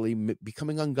literally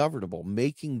becoming ungovernable,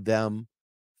 making them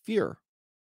fear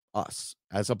us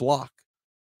as a block.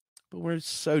 But we're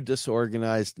so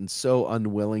disorganized and so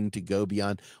unwilling to go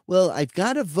beyond, well, I've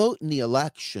got to vote in the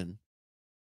election.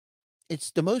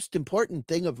 It's the most important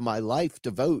thing of my life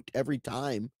to vote every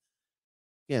time.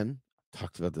 Again, I've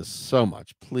talked about this so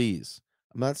much. Please,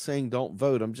 I'm not saying don't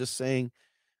vote. I'm just saying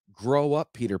grow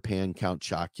up, Peter Pan, Count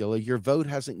Chocula. Your vote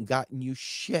hasn't gotten you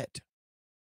shit.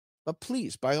 But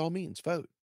please, by all means, vote.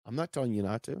 I'm not telling you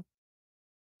not to.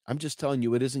 I'm just telling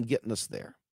you it isn't getting us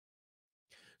there.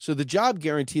 So the job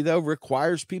guarantee, though,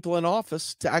 requires people in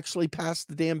office to actually pass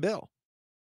the damn bill.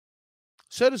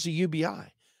 So does a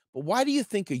UBI. But why do you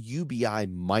think a UBI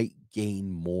might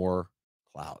gain more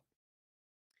clout?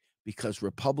 Because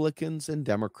Republicans and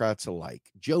Democrats alike,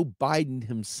 Joe Biden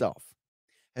himself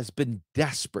has been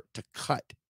desperate to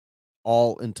cut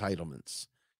all entitlements,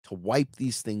 to wipe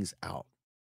these things out.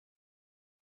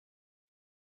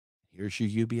 Here's your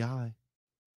UBI.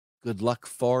 Good luck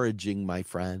foraging, my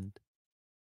friend.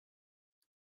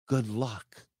 Good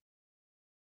luck.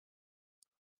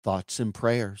 Thoughts and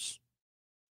prayers.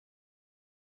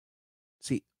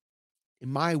 See, In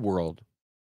my world,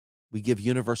 we give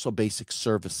universal basic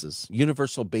services,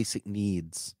 universal basic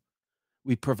needs.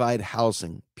 We provide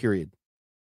housing, period.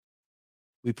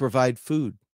 We provide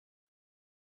food.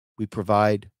 We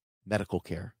provide medical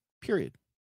care, period.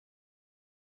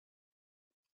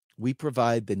 We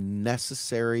provide the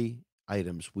necessary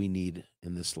items we need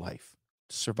in this life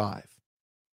to survive.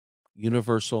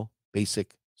 Universal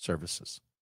basic services.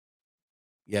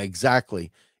 Yeah,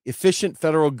 exactly. Efficient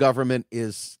federal government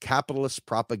is capitalist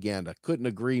propaganda. Couldn't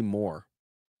agree more.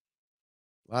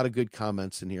 A lot of good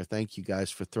comments in here. Thank you guys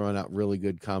for throwing out really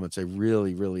good comments. I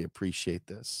really, really appreciate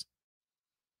this.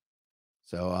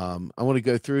 So I want to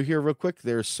go through here real quick.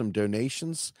 There's some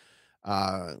donations.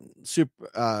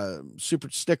 Super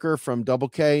sticker from Double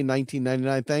K,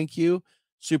 19.99. Thank you.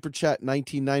 Super chat,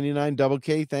 19.99. Double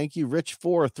K, thank you. Rich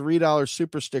 4, $3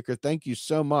 super sticker. Thank you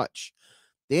so much.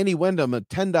 Danny Wyndham, a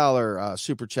 $10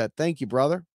 super chat. Thank you,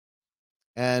 brother.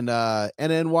 And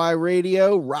NNY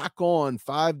Radio, rock on,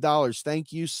 $5.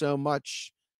 Thank you so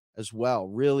much as well.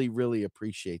 Really, really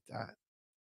appreciate that.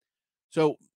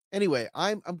 So anyway,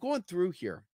 I'm going through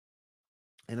here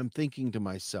and I'm thinking to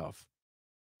myself,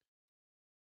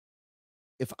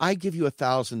 if I give you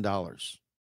 $1,000,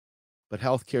 but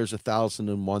healthcare is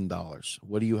 $1,001,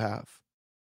 what do you have?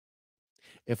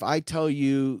 If I tell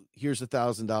you here's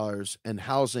 $1,000 and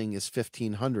housing is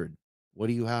 $1,500, what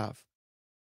do you have?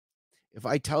 If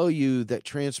I tell you that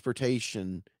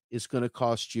transportation is going to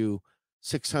cost you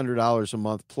 $600 a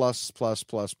month plus,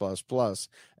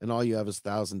 and all you have is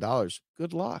 $1,000,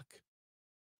 good luck.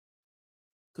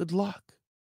 Good luck.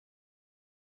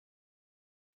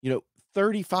 You know,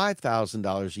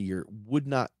 $35,000 a year would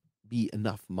not be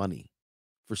enough money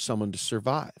for someone to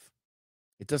survive.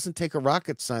 It doesn't take a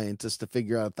rocket scientist to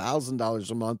figure out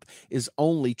 $1,000 a month is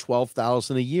only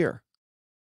 $12,000 a year.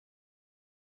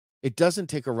 It doesn't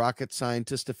take a rocket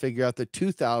scientist to figure out that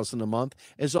 $2,000 a month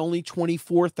is only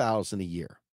 $24,000 a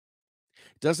year.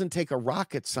 It doesn't take a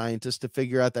rocket scientist to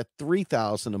figure out that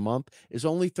 $3,000 a month is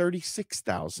only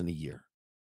 $36,000 a year.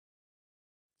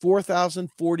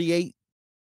 4,000, 48,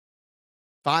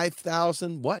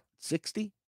 5,000, what?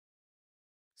 60?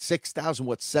 6,000,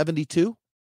 what? 72?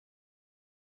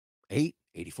 8,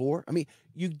 84? I mean,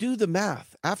 you do the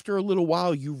math. After a little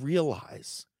while, you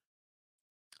realize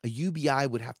a UBI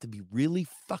would have to be really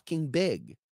fucking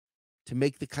big to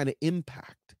make the kind of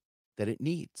impact that it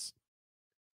needs.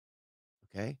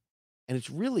 Okay? And it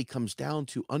really comes down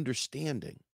to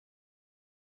understanding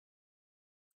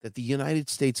that the United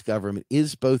States government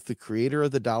is both the creator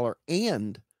of the dollar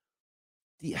and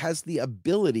has the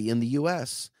ability in the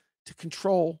U.S. to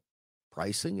control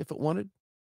pricing if it wanted.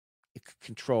 It could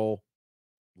control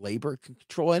labor. It can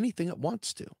control anything it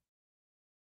wants to.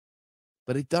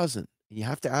 But it doesn't. And you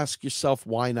have to ask yourself,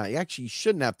 why not? Actually, you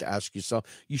shouldn't have to ask yourself.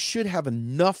 You should have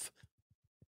enough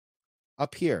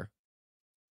up here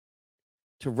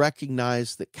to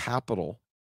recognize that capital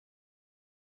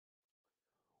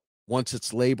wants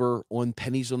its labor on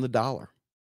pennies on the dollar.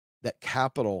 That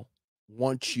capital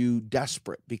wants you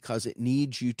desperate because it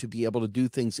needs you to be able to do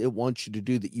things it wants you to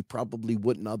do that you probably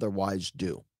wouldn't otherwise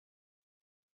do.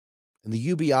 And the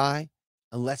UBI,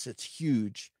 unless it's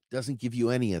huge, doesn't give you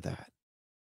any of that.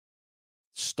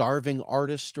 Starving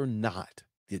artist or not,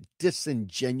 the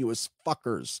disingenuous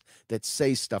fuckers that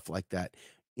say stuff like that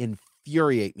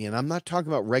infuriate me. And I'm not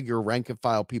talking about regular rank and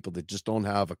file people that just don't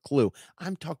have a clue.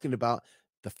 I'm talking about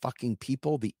the fucking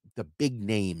people, the big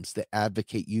names that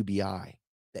advocate UBI,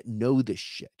 that know this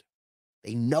shit.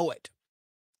 They know it,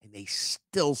 and they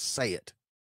still say it.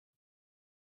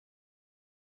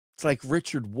 It's like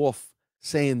Richard Wolff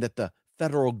saying that the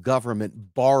federal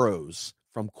government borrows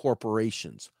from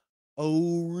corporations.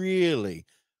 Oh, really?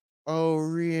 Oh,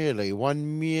 really? $1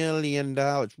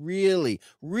 million? Really?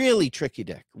 Really, Tricky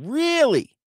Dick?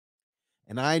 Really?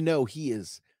 And I know he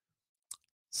is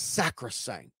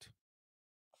sacrosanct.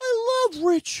 I love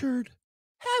Richard.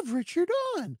 Have Richard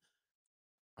on.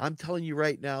 I'm telling you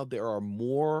right now, there are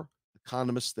more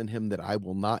economists than him that I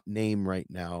will not name right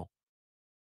now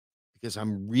because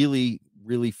I'm really,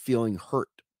 really feeling hurt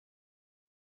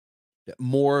that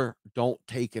more don't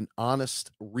take an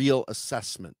honest, real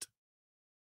assessment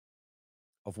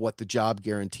of what the job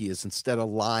guarantee is instead of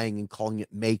lying and calling it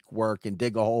make work and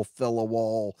dig a hole, fill a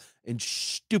wall, and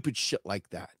stupid shit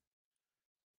like that.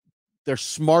 They're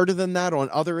smarter than that on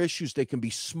other issues. They can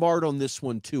be smart on this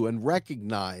one too and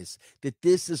recognize that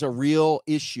this is a real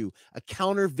issue, a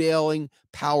countervailing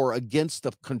power against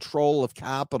the control of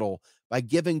capital by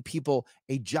giving people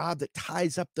a job that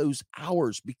ties up those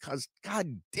hours because,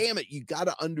 God damn it, you got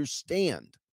to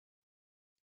understand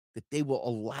that they will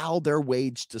allow their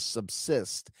wage to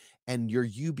subsist and your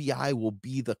UBI will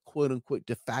be the quote unquote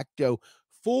de facto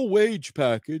full wage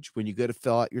package when you go to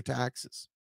fill out your taxes.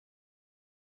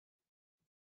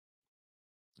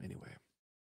 Anyway,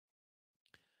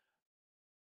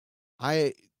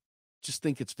 I just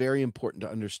think it's very important to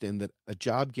understand that a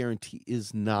job guarantee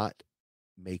is not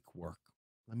make work.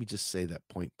 Let me just say that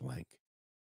point blank.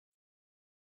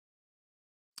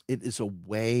 It is a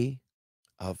way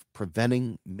of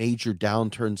preventing major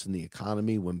downturns in the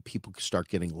economy. When people start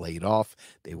getting laid off,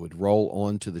 they would roll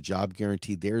on to the job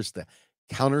guarantee. There's the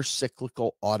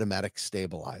counter-cyclical automatic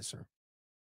stabilizer.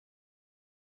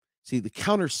 See, the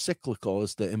counter-cyclical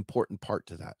is the important part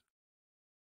to that.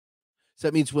 So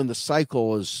that means when the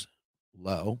cycle is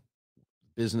low,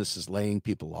 business is laying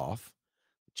people off,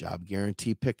 the job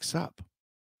guarantee picks up.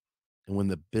 And when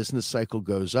the business cycle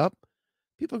goes up,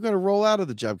 people are going to roll out of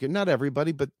the job guarantee. Not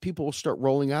everybody, but people will start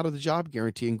rolling out of the job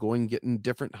guarantee and going and getting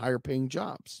different higher paying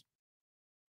jobs.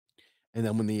 And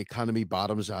then when the economy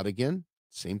bottoms out again,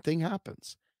 same thing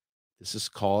happens. This is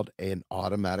called an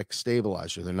automatic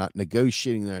stabilizer. They're not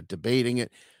negotiating, they're not debating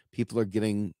it. People are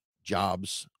getting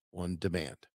jobs on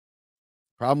demand.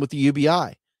 Problem with the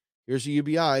UBI. Here's a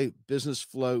UBI. Business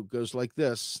flow goes like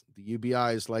this. The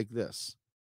UBI is like this.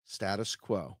 Status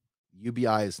quo.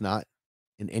 UBI is not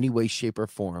in any way, shape, or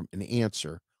form an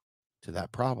answer to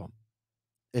that problem.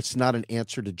 It's not an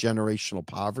answer to generational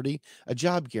poverty. A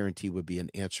job guarantee would be an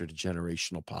answer to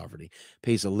generational poverty.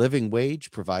 Pays a living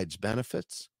wage, provides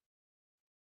benefits.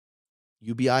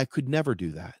 UBI could never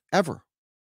do that, ever.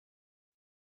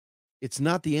 It's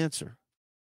not the answer.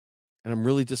 And I'm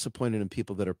really disappointed in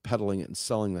people that are peddling it and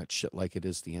selling that shit like it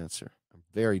is the answer. I'm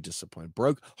very disappointed.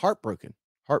 Heartbroken,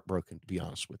 to be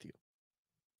honest with you.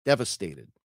 Devastated.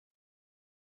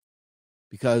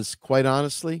 Because quite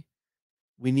honestly,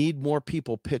 we need more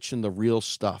people pitching the real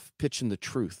stuff, pitching the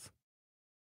truth.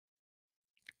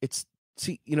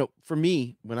 For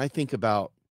me, when I think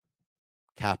about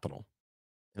capital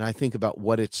and I think about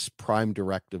what its prime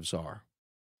directives are,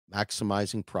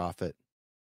 maximizing profit,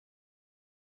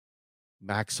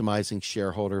 maximizing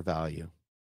shareholder value.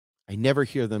 I never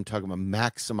hear them talking about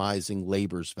maximizing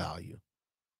labor's value,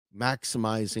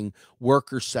 maximizing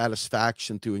worker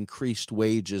satisfaction through increased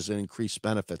wages and increased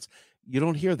benefits. You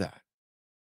don't hear that.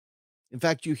 In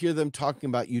fact, you hear them talking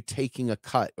about you taking a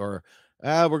cut or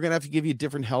we're going to have to give you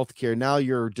different health care. Now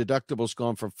your deductible's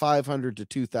gone from $500 to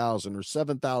 $2,000 or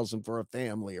 $7,000 for a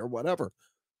family or whatever.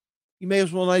 You may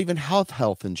as well not even have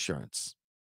health insurance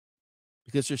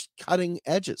because there's cutting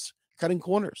edges, cutting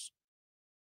corners.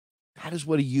 That is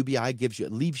what a UBI gives you.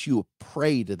 It leaves you a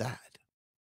prey to that.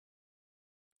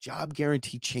 Job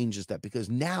guarantee changes that because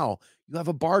now you have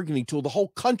a bargaining tool. The whole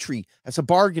country has a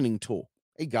bargaining tool.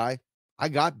 Hey, guy, I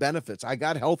got benefits. I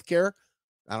got health care.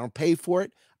 I don't pay for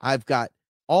it. I've got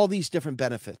all these different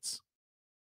benefits.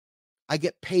 I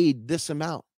get paid this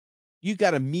amount. You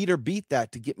got to meet or beat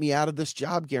that to get me out of this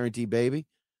job guarantee, baby.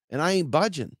 And I ain't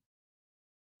budging.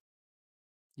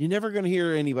 You're never going to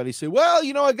hear anybody say, well,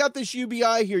 I got this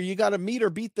UBI here. You got to meet or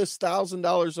beat this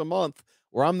 $1,000 a month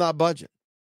or I'm not budging.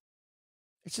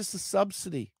 It's just a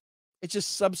subsidy. It's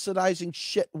just subsidizing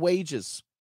shit wages.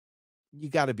 You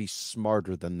got to be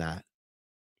smarter than that.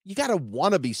 You got to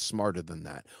want to be smarter than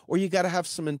that, or you got to have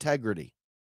some integrity.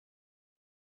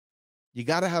 You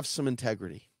got to have some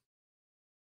integrity.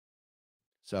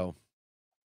 So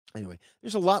anyway,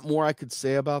 there's a lot more I could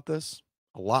say about this,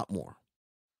 a lot more.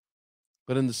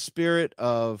 But in the spirit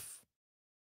of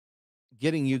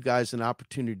getting you guys an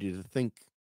opportunity to think,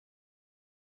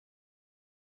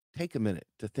 take a minute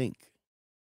to think.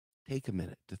 Take a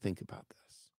minute to think about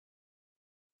this.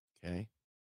 Okay?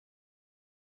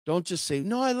 Don't just say,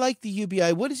 no, I like the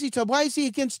UBI. What is he talking? Why is he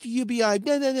against the UBI?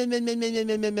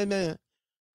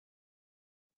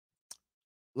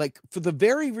 Like, for the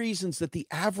very reasons that the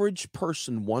average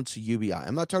person wants a UBI.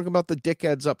 I'm not talking about the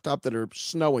dickheads up top that are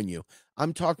snowing you.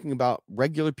 I'm talking about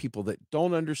regular people that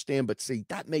don't understand but say,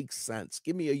 that makes sense.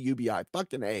 Give me a UBI.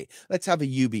 Fucking A. Let's have a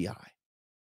UBI.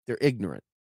 They're ignorant.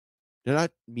 They're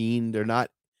not mean. They're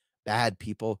not bad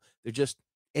people. They're just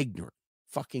ignorant.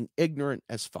 Fucking ignorant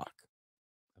as fuck.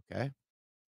 Okay?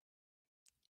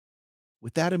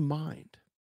 With that in mind,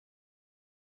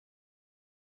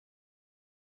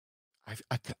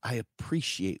 I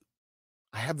appreciate,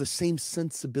 I have the same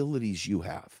sensibilities you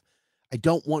have. I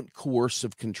don't want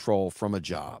coercive control from a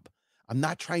job. I'm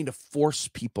not trying to force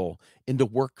people into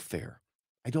workfare.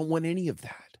 I don't want any of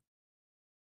that.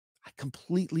 I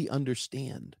completely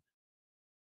understand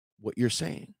what you're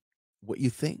saying, what you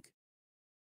think.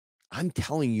 I'm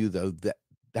telling you, though, that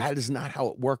that is not how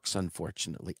it works,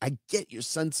 unfortunately. I get your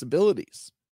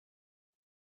sensibilities.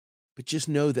 But just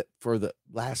know that for the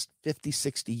last 50,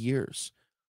 60 years,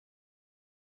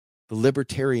 the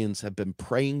libertarians have been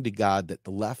praying to God that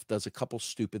the left does a couple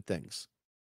stupid things.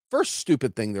 First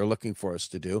stupid thing they're looking for us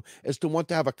to do is to want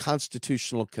to have a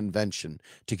constitutional convention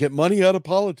to get money out of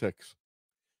politics,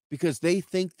 because they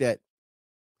think that,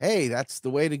 hey, that's the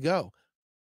way to go.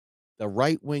 The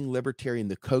right-wing libertarian,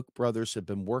 the Koch brothers, have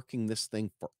been working this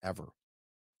thing forever.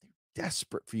 They're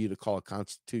desperate for you to call a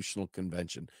constitutional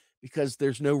convention because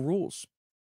there's no rules.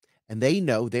 And they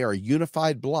know they are a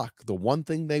unified bloc. The one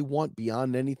thing they want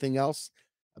beyond anything else,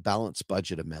 a balanced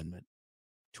budget amendment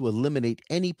to eliminate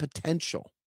any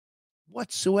potential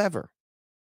whatsoever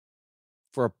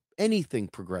for anything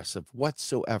progressive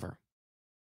whatsoever.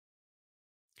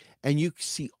 And you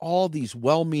see all these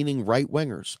well-meaning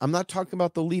right-wingers. I'm not talking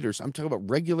about the leaders. I'm talking about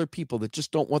regular people that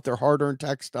just don't want their hard-earned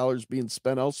tax dollars being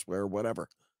spent elsewhere or whatever.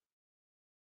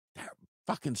 They're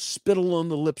fucking spittle on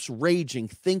the lips, raging,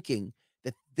 thinking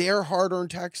that their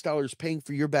hard-earned tax dollars paying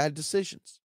for your bad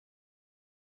decisions.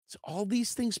 So all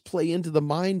these things play into the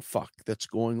mind fuck that's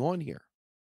going on here.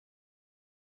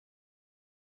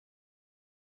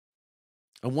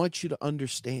 I want you to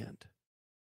understand.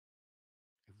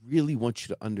 I really want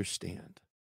you to understand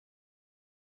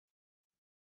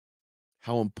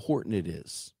how important it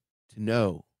is to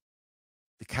know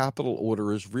the capital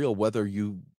order is real, whether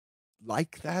you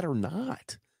like that or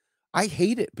not. I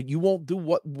hate it, but you won't do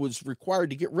what was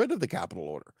required to get rid of the capital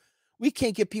order. We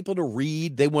can't get people to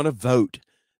read. They want to vote.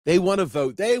 They want to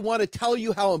vote. They want to tell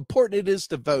you how important it is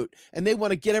to vote. And they want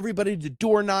to get everybody to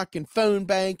door knock and phone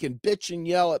bank and bitch and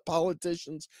yell at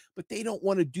politicians. But they don't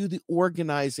want to do the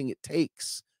organizing it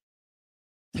takes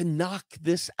to knock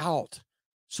this out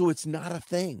so it's not a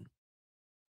thing.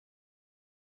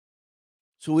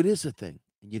 So it is a thing.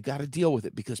 And you got to deal with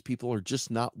it because people are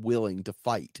just not willing to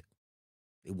fight.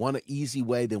 They want an easy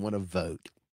way. They want to vote.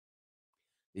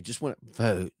 They just want to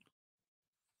vote.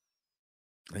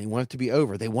 They want it to be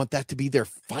over. They want that to be their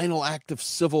final act of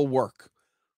civil work.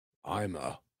 I'm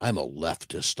a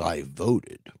leftist. I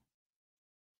voted.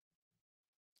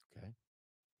 Okay.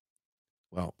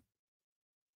 Well,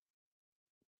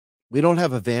 we don't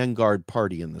have a vanguard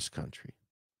party in this country.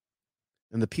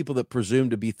 And the people that presume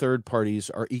to be third parties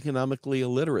are economically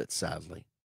illiterate, sadly.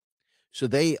 So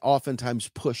they oftentimes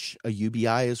push a UBI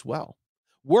as well.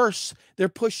 Worse, they're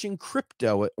pushing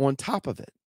crypto on top of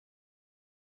it.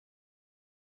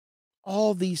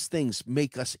 All these things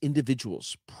make us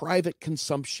individuals, private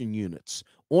consumption units,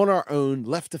 on our own,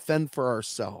 left to fend for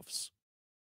ourselves.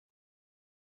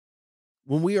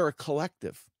 When we are a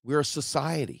collective, we're a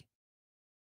society.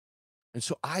 And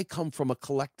so I come from a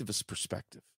collectivist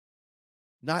perspective,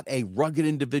 not a rugged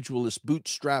individualist,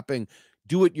 bootstrapping,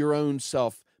 do it your own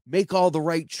self, make all the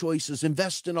right choices,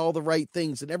 invest in all the right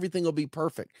things, and everything will be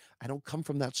perfect. I don't come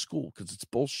from that school because it's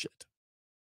bullshit.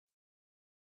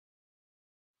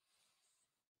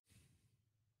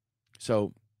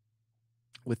 So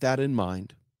with that in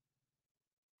mind,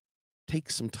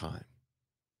 take some time.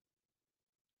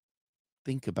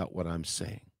 Think about what I'm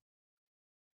saying.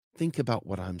 Think about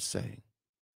what I'm saying.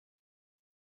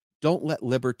 Don't let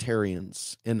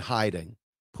libertarians in hiding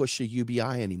push a UBI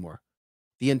anymore.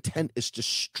 The intent is to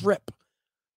strip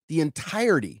the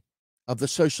entirety of the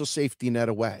social safety net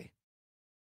away.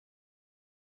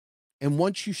 And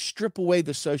once you strip away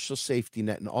the social safety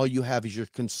net and all you have is your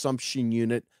consumption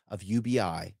unit of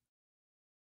UBI,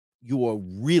 you are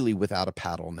really without a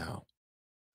paddle now.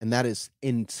 And that is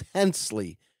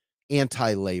intensely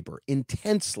anti-labor,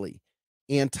 intensely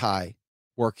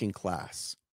anti-working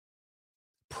class,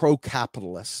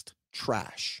 pro-capitalist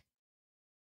trash.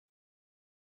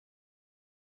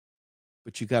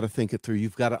 But you got to think it through.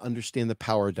 You've got to understand the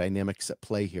power dynamics at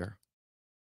play here.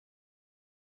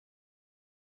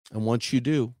 And once you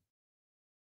do,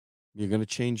 you're going to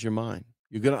change your mind.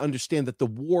 You're going to understand that the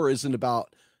war isn't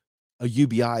about a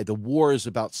UBI. The war is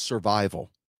about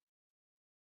survival.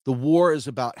 The war is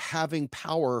about having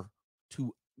power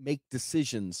to make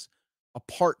decisions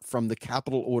apart from the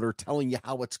capital order telling you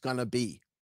how it's going to be.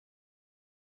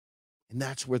 And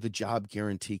that's where the job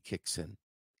guarantee kicks in.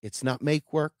 It's not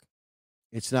make work.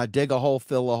 It's not dig a hole,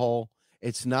 fill a hole.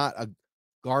 It's not a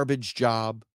garbage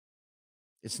job.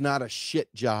 It's not a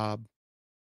shit job.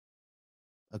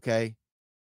 Okay?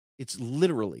 It's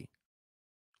literally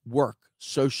work,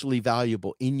 socially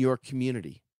valuable in your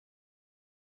community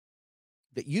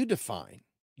that you define,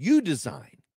 you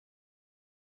design.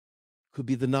 Could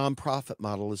be the nonprofit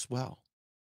model as well.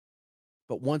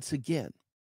 But once again,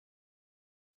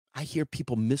 I hear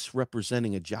people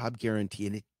misrepresenting a job guarantee,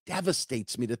 and it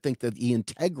devastates me to think that the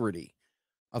integrity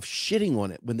of shitting on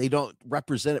it when they don't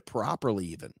represent it properly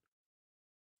even.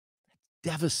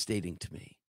 devastating to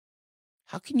me.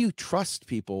 How can you trust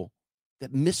people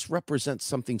that misrepresent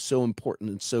something so important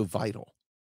and so vital?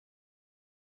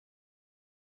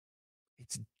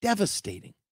 It's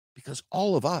devastating because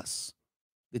all of us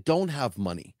that don't have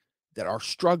money, that are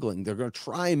struggling, they're going to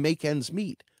try and make ends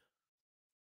meet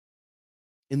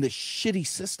in this shitty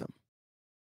system.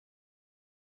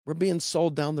 We're being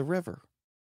sold down the river.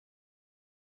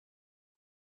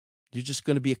 You're just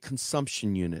going to be a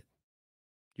consumption unit.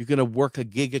 You're going to work a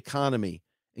gig economy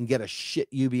and get a shit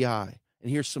UBI. And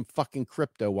here's some fucking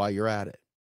crypto while you're at it.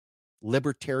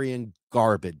 Libertarian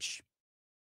garbage.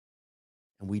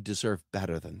 And we deserve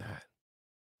better than that.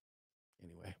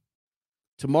 Anyway,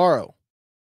 tomorrow,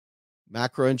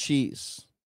 Macro and Cheese,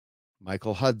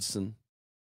 Michael Hudson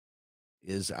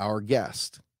is our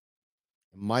guest.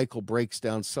 Michael breaks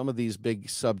down some of these big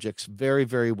subjects very,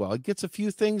 very well. It gets a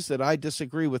few things that I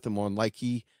disagree with him on, like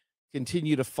he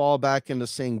continued to fall back into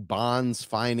saying bonds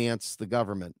finance the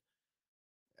government.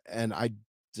 And I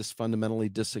just fundamentally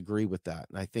disagree with that.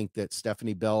 And I think that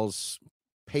Stephanie Bell's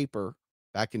paper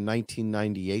back in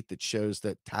 1998 that shows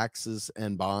that taxes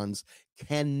and bonds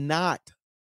cannot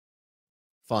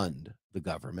fund the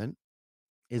government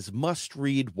is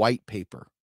must-read white paper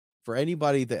for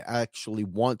anybody that actually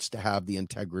wants to have the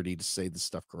integrity to say this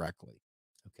stuff correctly.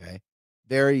 Okay?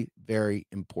 Very, very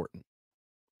important.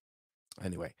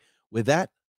 Anyway, with that,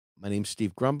 my name's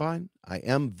Steve Grumbine. I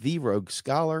am the Rogue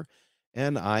Scholar,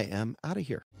 and I am out of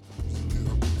here.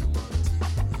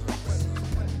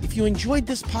 If you enjoyed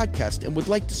this podcast and would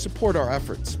like to support our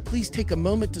efforts, please take a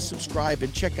moment to subscribe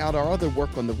and check out our other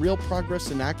work on the Real Progress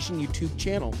in Action YouTube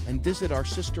channel and visit our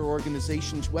sister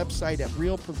organization's website at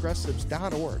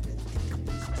realprogressives.org.